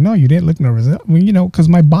they're like, no, you didn't look nervous. I mean, because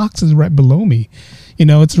my box is right below me.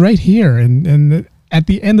 It's right here. And at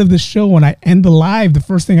the end of the show, when I end the live, the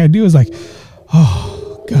first thing I do is like,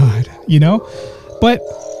 oh, God, But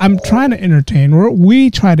I'm trying to entertain.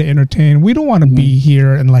 We try to entertain. We don't want to be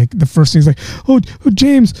here and like the first thing's like, oh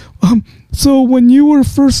James, so when you were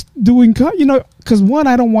first doing, because one,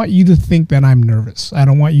 I don't want you to think that I'm nervous. I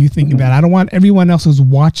don't want you thinking that. I don't want everyone else who's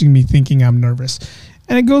watching me thinking I'm nervous.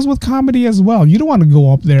 And it goes with comedy as well. You don't want to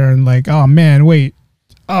go up there and like, oh man, wait.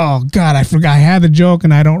 Oh God, I forgot I had the joke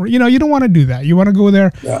and I don't, you don't want to do that. You want to go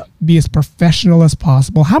there, be as professional as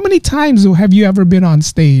possible. How many times have you ever been on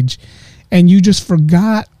stage and you just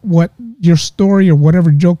forgot what your story or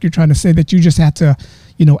whatever joke you're trying to say, that you just had to,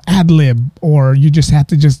 ad lib, or you just had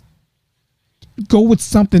to just go with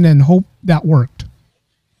something and hope that worked?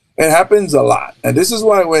 It happens a lot. And this is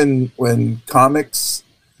why when comics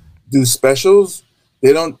do specials,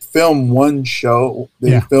 they don't film one show.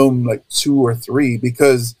 They film like 2 or 3,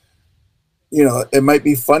 because, it might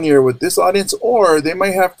be funnier with this audience, or they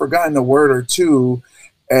might have forgotten a word or two.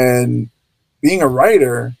 And being a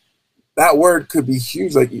writer, that word could be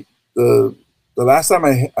huge. Like the last time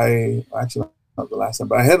I actually, not the last time,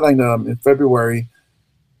 but I headlined in February,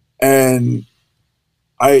 and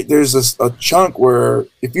there's a chunk where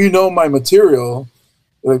if you know my material,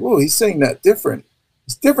 you're like, whoa, he's saying that different.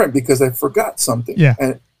 It's different because I forgot something. Yeah.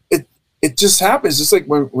 And it just happens. Just like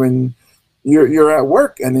when you're at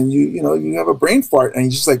work and then you have a brain fart and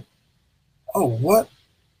you're just like, oh,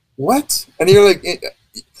 what? And you're like,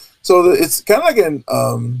 so it's kind of like an,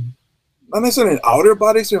 not necessarily an outer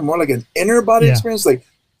body experience, more like an inner body experience. Like,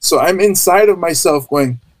 so I'm inside of myself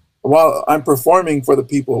going, while I'm performing for the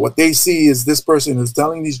people, what they see is this person who's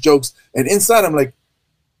telling these jokes. And inside I'm like,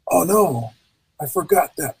 oh no, I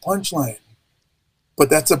forgot that punchline. But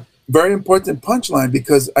that's a very important punchline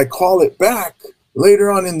because I call it back later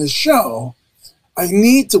on in the show. I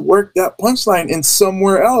need to work that punchline in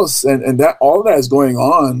somewhere else. And that all that is going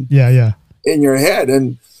on in your head.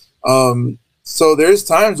 And so there's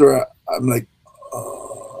times where I'm like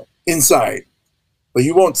inside, but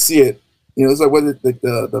you won't see it. It's like whether like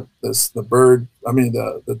the bird,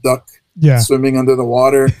 the duck swimming under the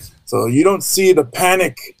water. So you don't see the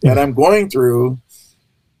panic that I'm going through,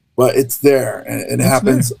 but it's there, and it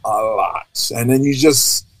happens a lot. And then you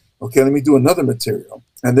just, okay, let me do another material.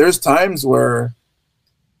 And there's times where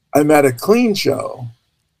I'm at a clean show,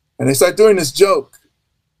 and I start doing this joke,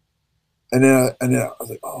 and then I was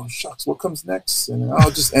like, oh shucks, what comes next? And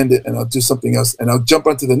I'll just end it, and I'll do something else, and I'll jump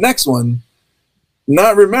onto the next one,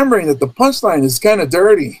 not remembering that the punchline is kind of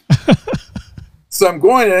dirty. So I'm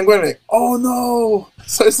going like, oh no.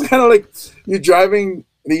 So it's kind of like you're driving,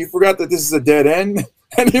 and you forgot that this is a dead end,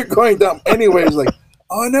 and you're going down anyways. Like,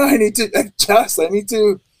 oh no, I need to adjust. I need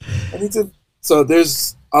to. So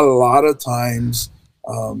there's a lot of times,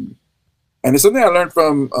 and it's something I learned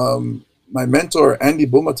from my mentor, Andy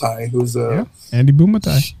Bumatai, who's Andy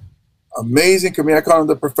Bumatai, amazing comedian. I call him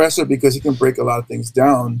the professor because he can break a lot of things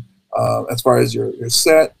down. As far as your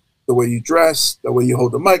set, the way you dress, the way you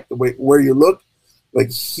hold the mic, the way where you look,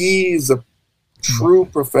 like he's a true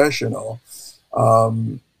professional.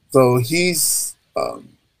 So he's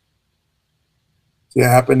it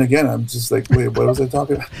happened again. I'm just like, wait, what was I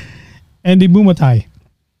talking about? Andy Bumatai.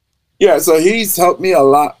 Yeah, so he's helped me a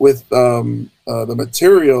lot with the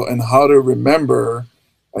material and how to remember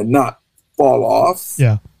and not fall off.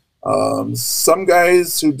 Yeah. Some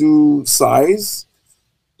guys who do size,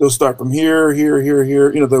 they'll start from here.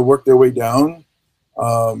 They'll work their way down.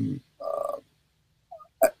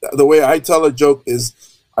 The way I tell a joke is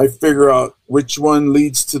I figure out which one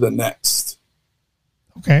leads to the next.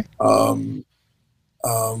 Okay.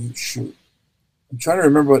 Shoot. I'm trying to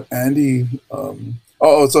remember what Andy.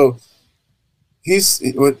 So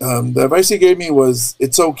the advice he gave me was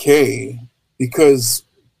it's okay because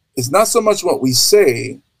it's not so much what we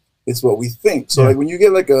say, it's what we think. So like when you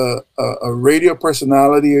get like a radio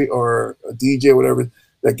personality or a DJ or whatever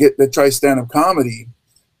that tries stand-up comedy,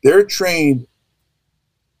 they're trained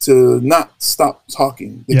to not stop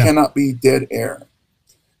talking. They cannot be dead air.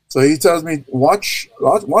 So he tells me, watch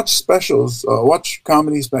specials, watch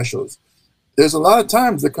comedy specials. There's a lot of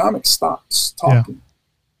times the comic stops talking.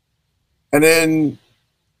 And then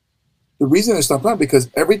the reason they stop talking because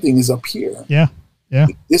everything is up here. Yeah.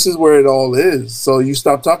 This is where it all is. So you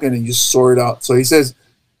stop talking and you sort it out. So he says,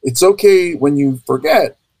 it's okay when you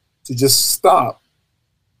forget to just stop,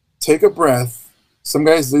 take a breath. Some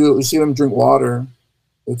guys do, you see them drink water,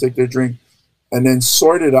 they take their drink and then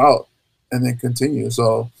sort it out and then continue.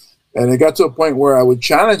 So, and it got to a point where I would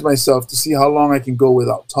challenge myself to see how long I can go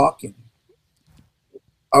without talking.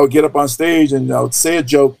 I would get up on stage and I would say a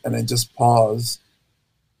joke and then just pause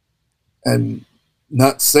and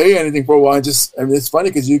not say anything for a while. It's funny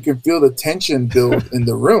because you can feel the tension build in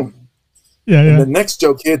the room. Yeah, And the next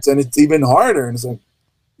joke hits, and it's even harder. And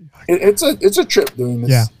it's like, it's a trip doing this.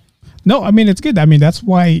 Yeah. No, I mean, it's good. I mean, that's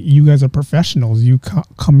why you guys are professionals. You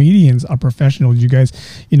comedians are professionals. You guys,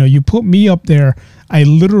 you put me up there, I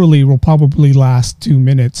literally will probably last 2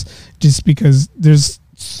 minutes just because there's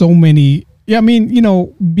so many. Yeah, I mean,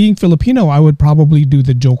 being Filipino, I would probably do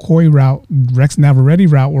the Joe Coy route, Rex Navarrete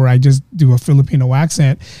route, where I just do a Filipino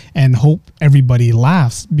accent and hope everybody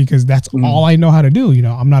laughs because that's all I know how to do.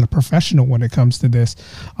 I'm not a professional when it comes to this.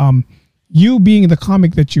 You being the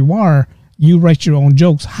comic that you are, you write your own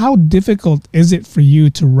jokes. How difficult is it for you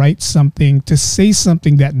to write something, to say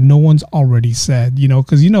something that no one's already said?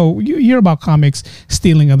 Because, you hear about comics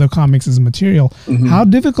stealing other comics' material. How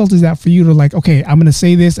difficult is that for you to okay, I'm going to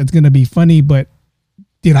say this, it's going to be funny, but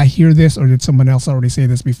did I hear this or did someone else already say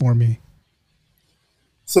this before me?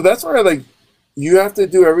 So that's where you have to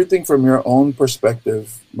do everything from your own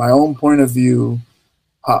perspective, my own point of view.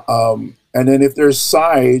 And then if there's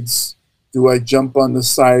sides, do I jump on the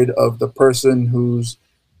side of the person who's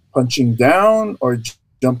punching down or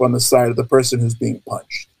jump on the side of the person who's being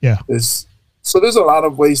punched? Yeah. There's a lot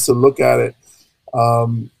of ways to look at it.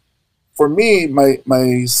 For me,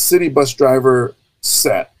 my city bus driver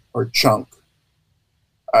set or chunk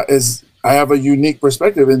is I have a unique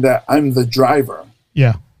perspective in that I'm the driver.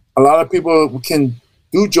 Yeah. A lot of people can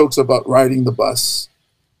do jokes about riding the bus,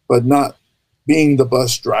 but not being the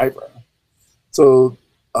bus driver. So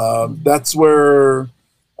that's where,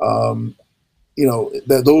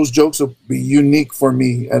 those jokes will be unique for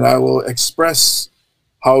me, and I will express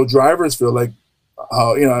how drivers feel. Like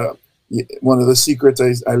how, one of the secrets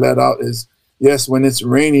I let out is, yes, when it's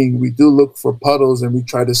raining, we do look for puddles and we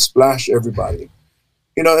try to splash everybody.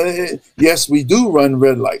 Yes, we do run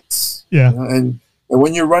red lights. Yeah. And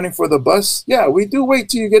when you're running for the bus, yeah, we do wait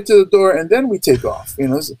till you get to the door and then we take off.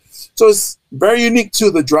 So it's very unique to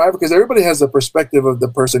the driver because everybody has the perspective of the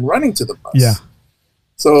person running to the bus. Yeah.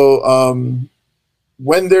 So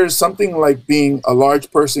when there's something like being a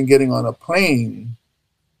large person getting on a plane,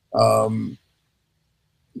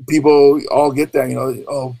 people all get that,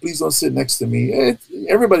 oh, please don't sit next to me.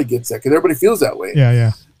 Everybody gets that because everybody feels that way. Yeah,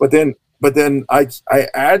 yeah. But then I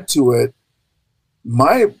add to it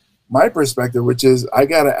my perspective, which is I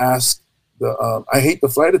gotta ask I hate the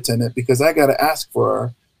flight attendant because I gotta ask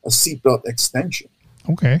for a seatbelt extension.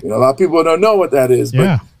 Okay. A lot of people don't know what that is, but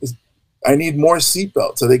yeah. I need more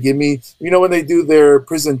seatbelts. So they give me, when they do their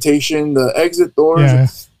presentation, the exit doors, Yeah.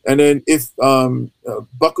 and then if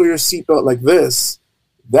buckle your seatbelt like this,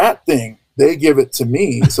 that thing, they give it to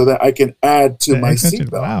me so that I can add to my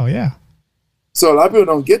seatbelt. Wow, yeah. So a lot of people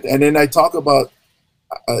don't get that. And then I talk about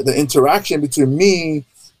the interaction between me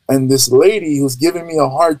and this lady who's giving me a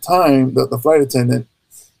hard time, the flight attendant,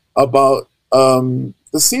 about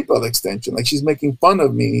the seatbelt extension. Like she's making fun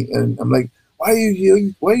of me, and I'm like, why are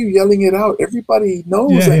you yelling it out? Everybody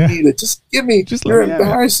knows I need it. Just give me. You're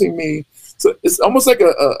embarrassing me. So it's almost like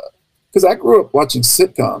because I grew up watching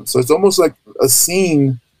sitcoms, so it's almost like a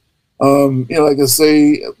scene. Like I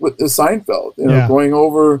say with the Seinfeld, going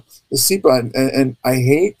over the seatbelt, and I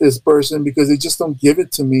hate this person because they just don't give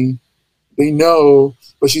it to me. They know,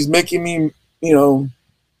 but she's making me,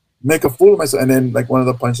 make a fool of myself. And then like one of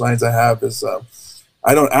the punchlines I have is,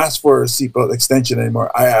 I don't ask for a seatbelt extension anymore.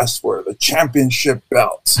 I ask for the championship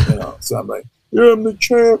belt. So I'm like, yeah, I'm the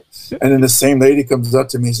champ. And then the same lady comes up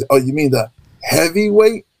to me and says, oh, you mean the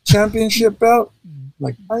heavyweight championship belt? I'm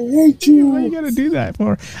like, I hate you. Why you gotta do that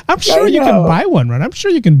for? I'm sure you can buy one, right? I'm sure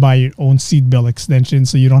you can buy your own seatbelt extension,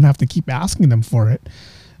 so you don't have to keep asking them for it.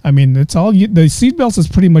 I mean, it's all the seatbelts is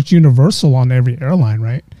pretty much universal on every airline,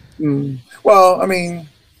 right? Well, I mean,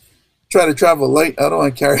 try to travel light. I don't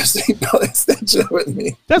want to carry a seatbelt extension with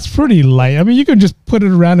me. That's pretty light. I mean, you can just put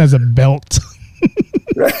it around as a belt.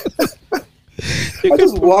 Right. I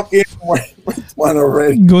just walk in with one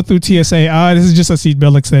already. Go through TSA. This is just a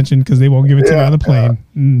seatbelt extension because they won't give it to you on the plane.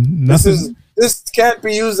 This can't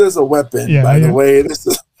be used as a weapon. By the way, this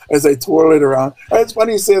is as I twirl it around. It's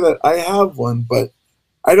funny you say that. I have one, but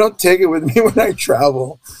I don't take it with me when I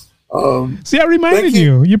travel. See, I reminded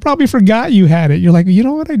you. You probably forgot you had it. You're like, you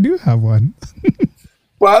know what? I do have one.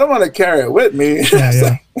 Well, I don't want to carry it with me.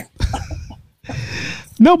 Yeah.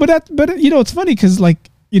 No, but it's funny because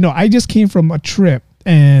I just came from a trip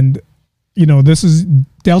and, this is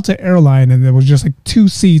Delta Airline and there was just like 2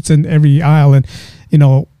 seats in every aisle. And,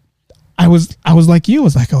 I was like you. I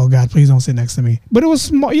was like, oh God, please don't sit next to me. But it was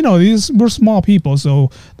small. We're small people,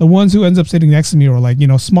 so the ones who ends up sitting next to me are like,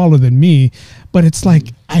 smaller than me. But it's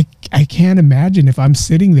like I can't imagine if I'm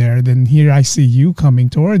sitting there, then here I see you coming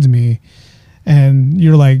towards me, and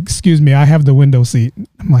you're like, excuse me, I have the window seat.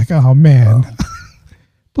 I'm like, oh man.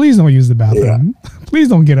 Please don't use the bathroom. Yeah. Please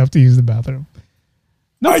don't get up to use the bathroom.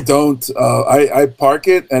 No. I don't. I park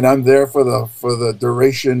it and I'm there for the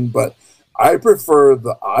duration, but I prefer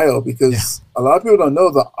the aisle because a lot of people don't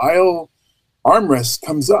know the aisle armrest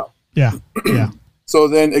comes up. Yeah. Yeah. So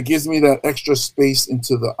then it gives me that extra space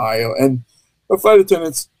into the aisle. And the flight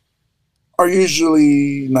attendants are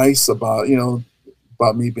usually nice about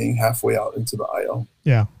me being halfway out into the aisle.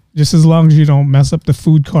 Yeah. Just as long as you don't mess up the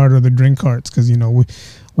food cart or the drink carts, because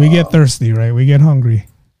we get thirsty, right? We get hungry.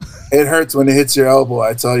 It hurts when it hits your elbow,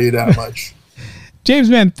 I tell you that much. James,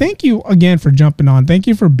 man, thank you again for jumping on. Thank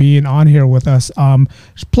you for being on here with us.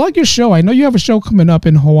 Plug your show. I know you have a show coming up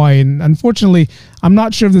in Hawaii, and unfortunately, I'm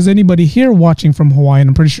not sure if there's anybody here watching from Hawaii, and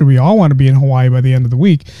I'm pretty sure we all want to be in Hawaii by the end of the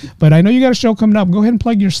week. But I know you got a show coming up. Go ahead and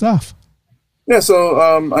plug your stuff. Yeah, so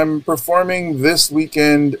I'm performing this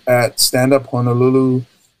weekend at Stand Up Honolulu,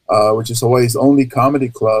 which is Hawaii's only comedy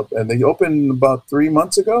club, and they opened about 3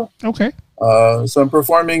 months ago. Okay. So I'm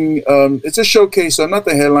performing. It's a showcase, so I'm not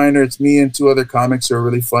the headliner. It's me and 2 other comics who are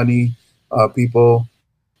really funny people.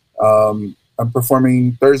 I'm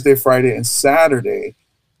performing Thursday, Friday, and Saturday.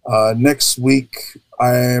 Next week,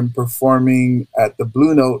 I am performing at the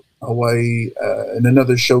Blue Note, Hawaii, in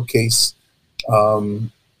another showcase.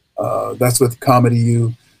 That's with Comedy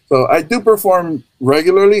U. So I do perform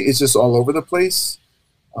regularly. It's just all over the place.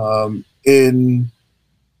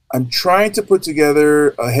 I'm trying to put together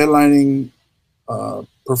a headlining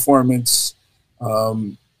performance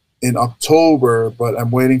in October, but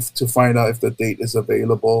I'm waiting to find out if the date is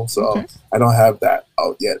available. So I don't have that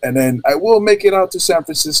out yet. And then I will make it out to San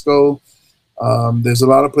Francisco. There's a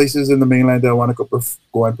lot of places in the mainland that I want to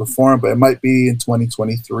go and perform, but it might be in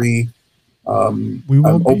 2023. I'm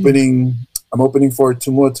opening for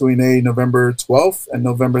Tumua Tuine November 12th and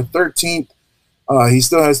November 13th. He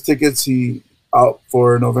still has tickets. He out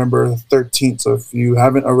for November 13th. So if you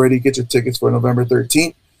haven't already, get your tickets for November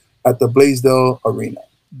 13th at the Blaisdell Arena.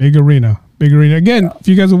 Big arena. Again, if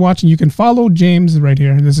you guys are watching, you can follow James right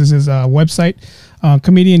here. This is his website,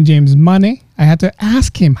 comedian James Money. I had to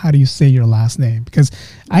ask him, how do you say your last name? Because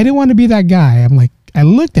I didn't want to be that guy. I'm like, I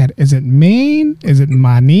looked at it. Is it Maine? Is it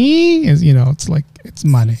Money? It's like, it's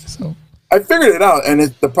Money. So I figured it out. And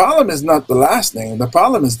the problem is not the last name. The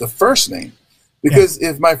problem is the first name. Because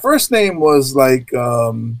if my first name was like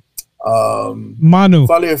Manu,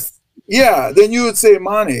 then you would say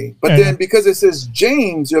Mane. But then because it says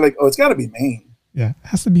James, you're like, oh, it's got to be Maine. Yeah, it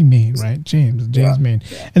has to be Maine, right? James Maine.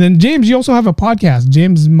 Yeah. And then James, you also have a podcast,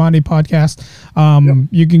 James Money Podcast.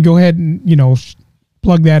 You can go ahead and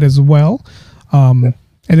plug that as well. And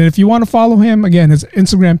then if you want to follow him, again, his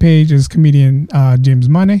Instagram page is comedian James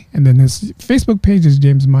Money, and then his Facebook page is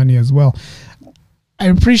James Money as well. I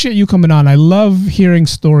appreciate you coming on. I love hearing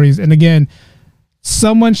stories. And again,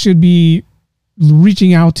 someone should be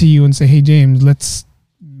reaching out to you and say, hey, James, let's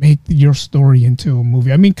make your story into a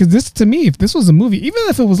movie. I mean, because this, to me, if this was a movie, even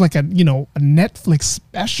if it was like a Netflix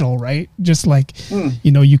special, right? Just like,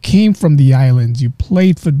 you came from the islands, you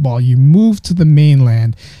played football, you moved to the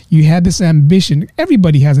mainland, you had this ambition.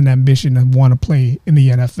 Everybody has an ambition to want to play in the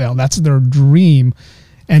NFL. That's their dream.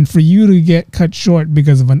 And for you to get cut short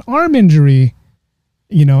because of an arm injury,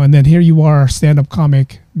 and then here you are, stand-up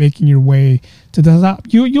comic, making your way to the top.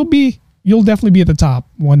 You'll definitely be at the top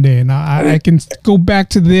one day. And I can go back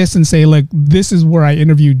to this and say, like, this is where I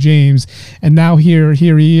interviewed James, and now here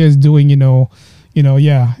he is doing,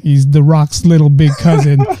 he's The Rock's little big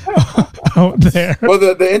cousin out there. Well,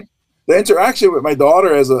 the interaction with my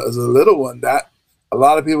daughter as a little one, that a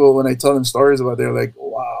lot of people, when I tell them stories about it, they're like,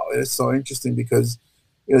 wow, it's so interesting because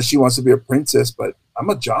she wants to be a princess, but I'm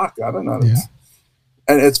a jock. I don't know. Yeah.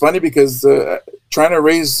 And it's funny because trying to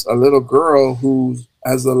raise a little girl who's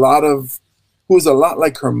a lot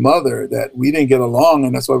like her mother, that we didn't get along,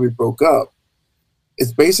 and that's why we broke up.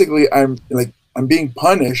 It's basically I'm being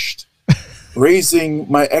punished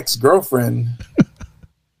raising my ex-girlfriend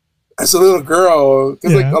as a little girl,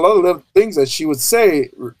 because like a lot of little things that she would say,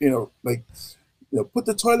 put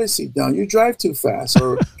the toilet seat down, you drive too fast,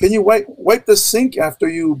 or can you wipe the sink after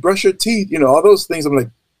you brush your teeth, all those things. I'm like,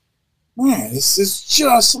 man, this is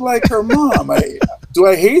just like her mom. Do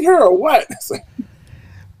I hate her or what?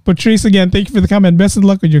 Patrice, again, thank you for the comment. Best of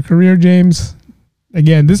luck with your career, James.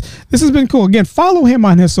 Again, this has been cool. Again, follow him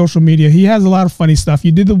on his social media. He has a lot of funny stuff.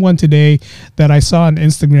 You did the one today that I saw on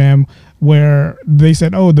Instagram where they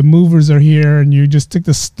said, oh, the movers are here, and you just took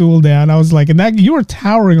the stool down. I was like, and you were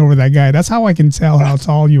towering over that guy. That's how I can tell how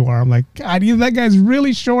tall you are. I'm like, God, either that guy's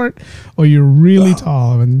really short or you're really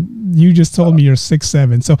tall. And you just told me you're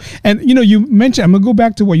 6'7". So, and you mentioned, I'm gonna go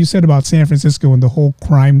back to what you said about San Francisco and the whole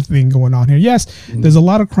crime thing going on here. Yes, there's a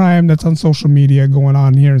lot of crime that's on social media going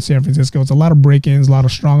on here in San Francisco. It's a lot of break-ins, a lot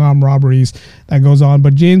of strong arm robberies that goes on.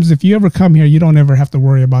 But James, if you ever come here, you don't ever have to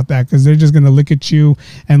worry about that, because they're just gonna look at you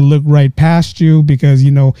and look right past you, because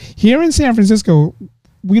here in San Francisco,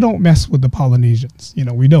 we don't mess with the Polynesians.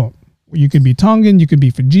 We don't. You could be Tongan, you could be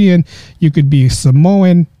Fijian, you could be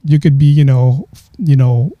Samoan, you could be,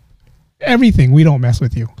 everything. We don't mess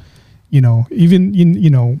with you. We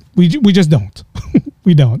just don't.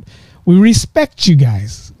 We don't. We respect you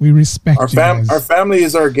guys. We respect you guys. Our family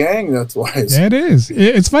is our gang. That's why. That is.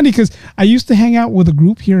 It's funny because I used to hang out with a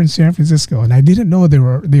group here in San Francisco, and I didn't know they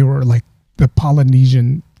were like the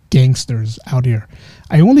Polynesian gangsters out here.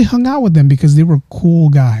 I only hung out with them because they were cool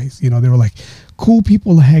guys. They were like cool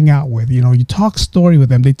people to hang out with. You talk story with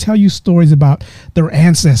them. They tell you stories about their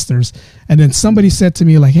ancestors. And then somebody said to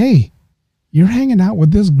me like, hey, you're hanging out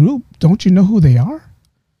with this group. Don't you know who they are?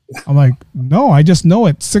 I'm like, no, I just know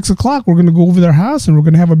at 6 o'clock, we're going to go over their house and we're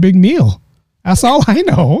going to have a big meal. That's all I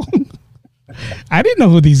know. I didn't know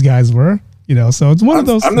who these guys were, so it's one of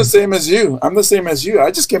those. I'm the same as you.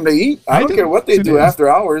 I just came to eat. I don't care what they do after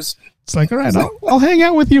hours. It's like, all right, I'll hang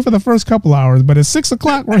out with you for the first couple hours, but at 6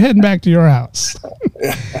 o'clock, we're heading back to your house.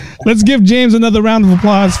 Let's give James another round of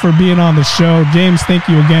applause for being on the show. James, thank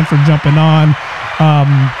you again for jumping on.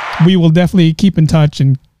 We will definitely keep in touch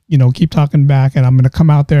and keep talking back, and I'm going to come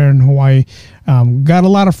out there in Hawaii. Got a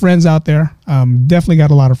lot of friends out there. Definitely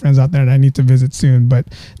got a lot of friends out there, and I need to visit soon. But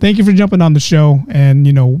thank you for jumping on the show, and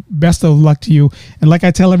best of luck to you. And like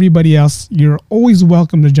I tell everybody else, you're always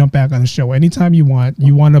welcome to jump back on the show anytime you want.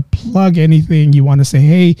 You want to plug anything, you want to say,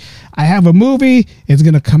 hey, I have a movie, it's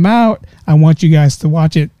going to come out, I want you guys to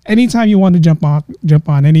watch it. Anytime you want to jump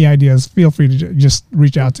on any ideas, feel free to just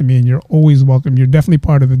reach out to me, and you're always welcome. You're definitely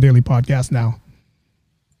part of the Daily Podcast now.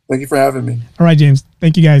 Thank you for having me. All right, James.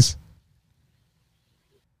 Thank you, guys.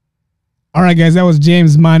 All right, guys. That was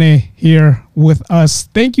James Mane here with us.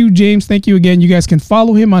 Thank you, James. Thank you again. You guys can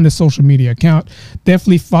follow him on his social media account.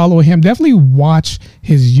 Definitely follow him. Definitely watch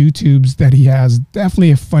his YouTubes that he has.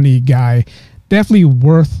 Definitely a funny guy. Definitely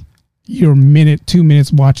worth your 2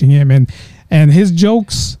 minutes watching him. And his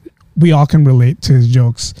jokes, we all can relate to his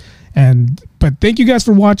jokes. But thank you guys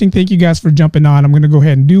for watching. Thank you guys for jumping on. I'm going to go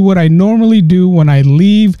ahead and do what I normally do when I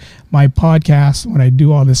leave my podcast, when I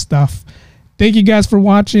do all this stuff. Thank you guys for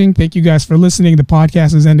watching. Thank you guys for listening. The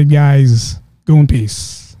podcast has ended, guys. Go in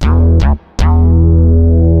peace.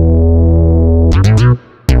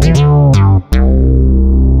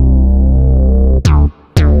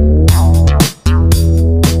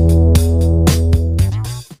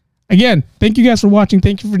 Again, thank you guys for watching.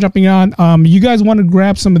 Thank you for jumping on. You guys want to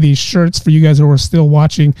grab some of these shirts for you guys who are still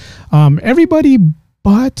watching. Everybody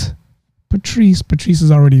but Patrice. Patrice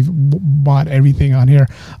has already bought everything on here.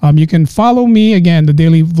 You can follow me, again, the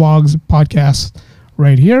Daily Vlogs podcast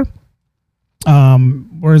right here.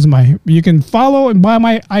 You can follow and buy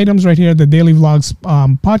my items right here, the Daily Vlogs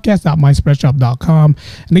podcast.myspreadshop.com.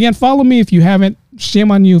 And again, follow me if you haven't.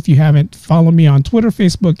 Shame on you if you haven't. Follow me on Twitter,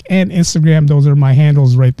 Facebook, and Instagram. Those are my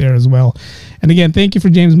handles right there as well. And again, thank you for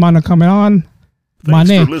James Mane coming on.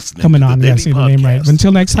 Mane coming on. Yeah, say the name right.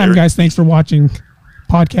 Until next time, guys, thanks for watching.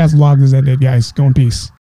 Podcast Vlog is ended, guys. Go in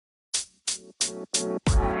peace.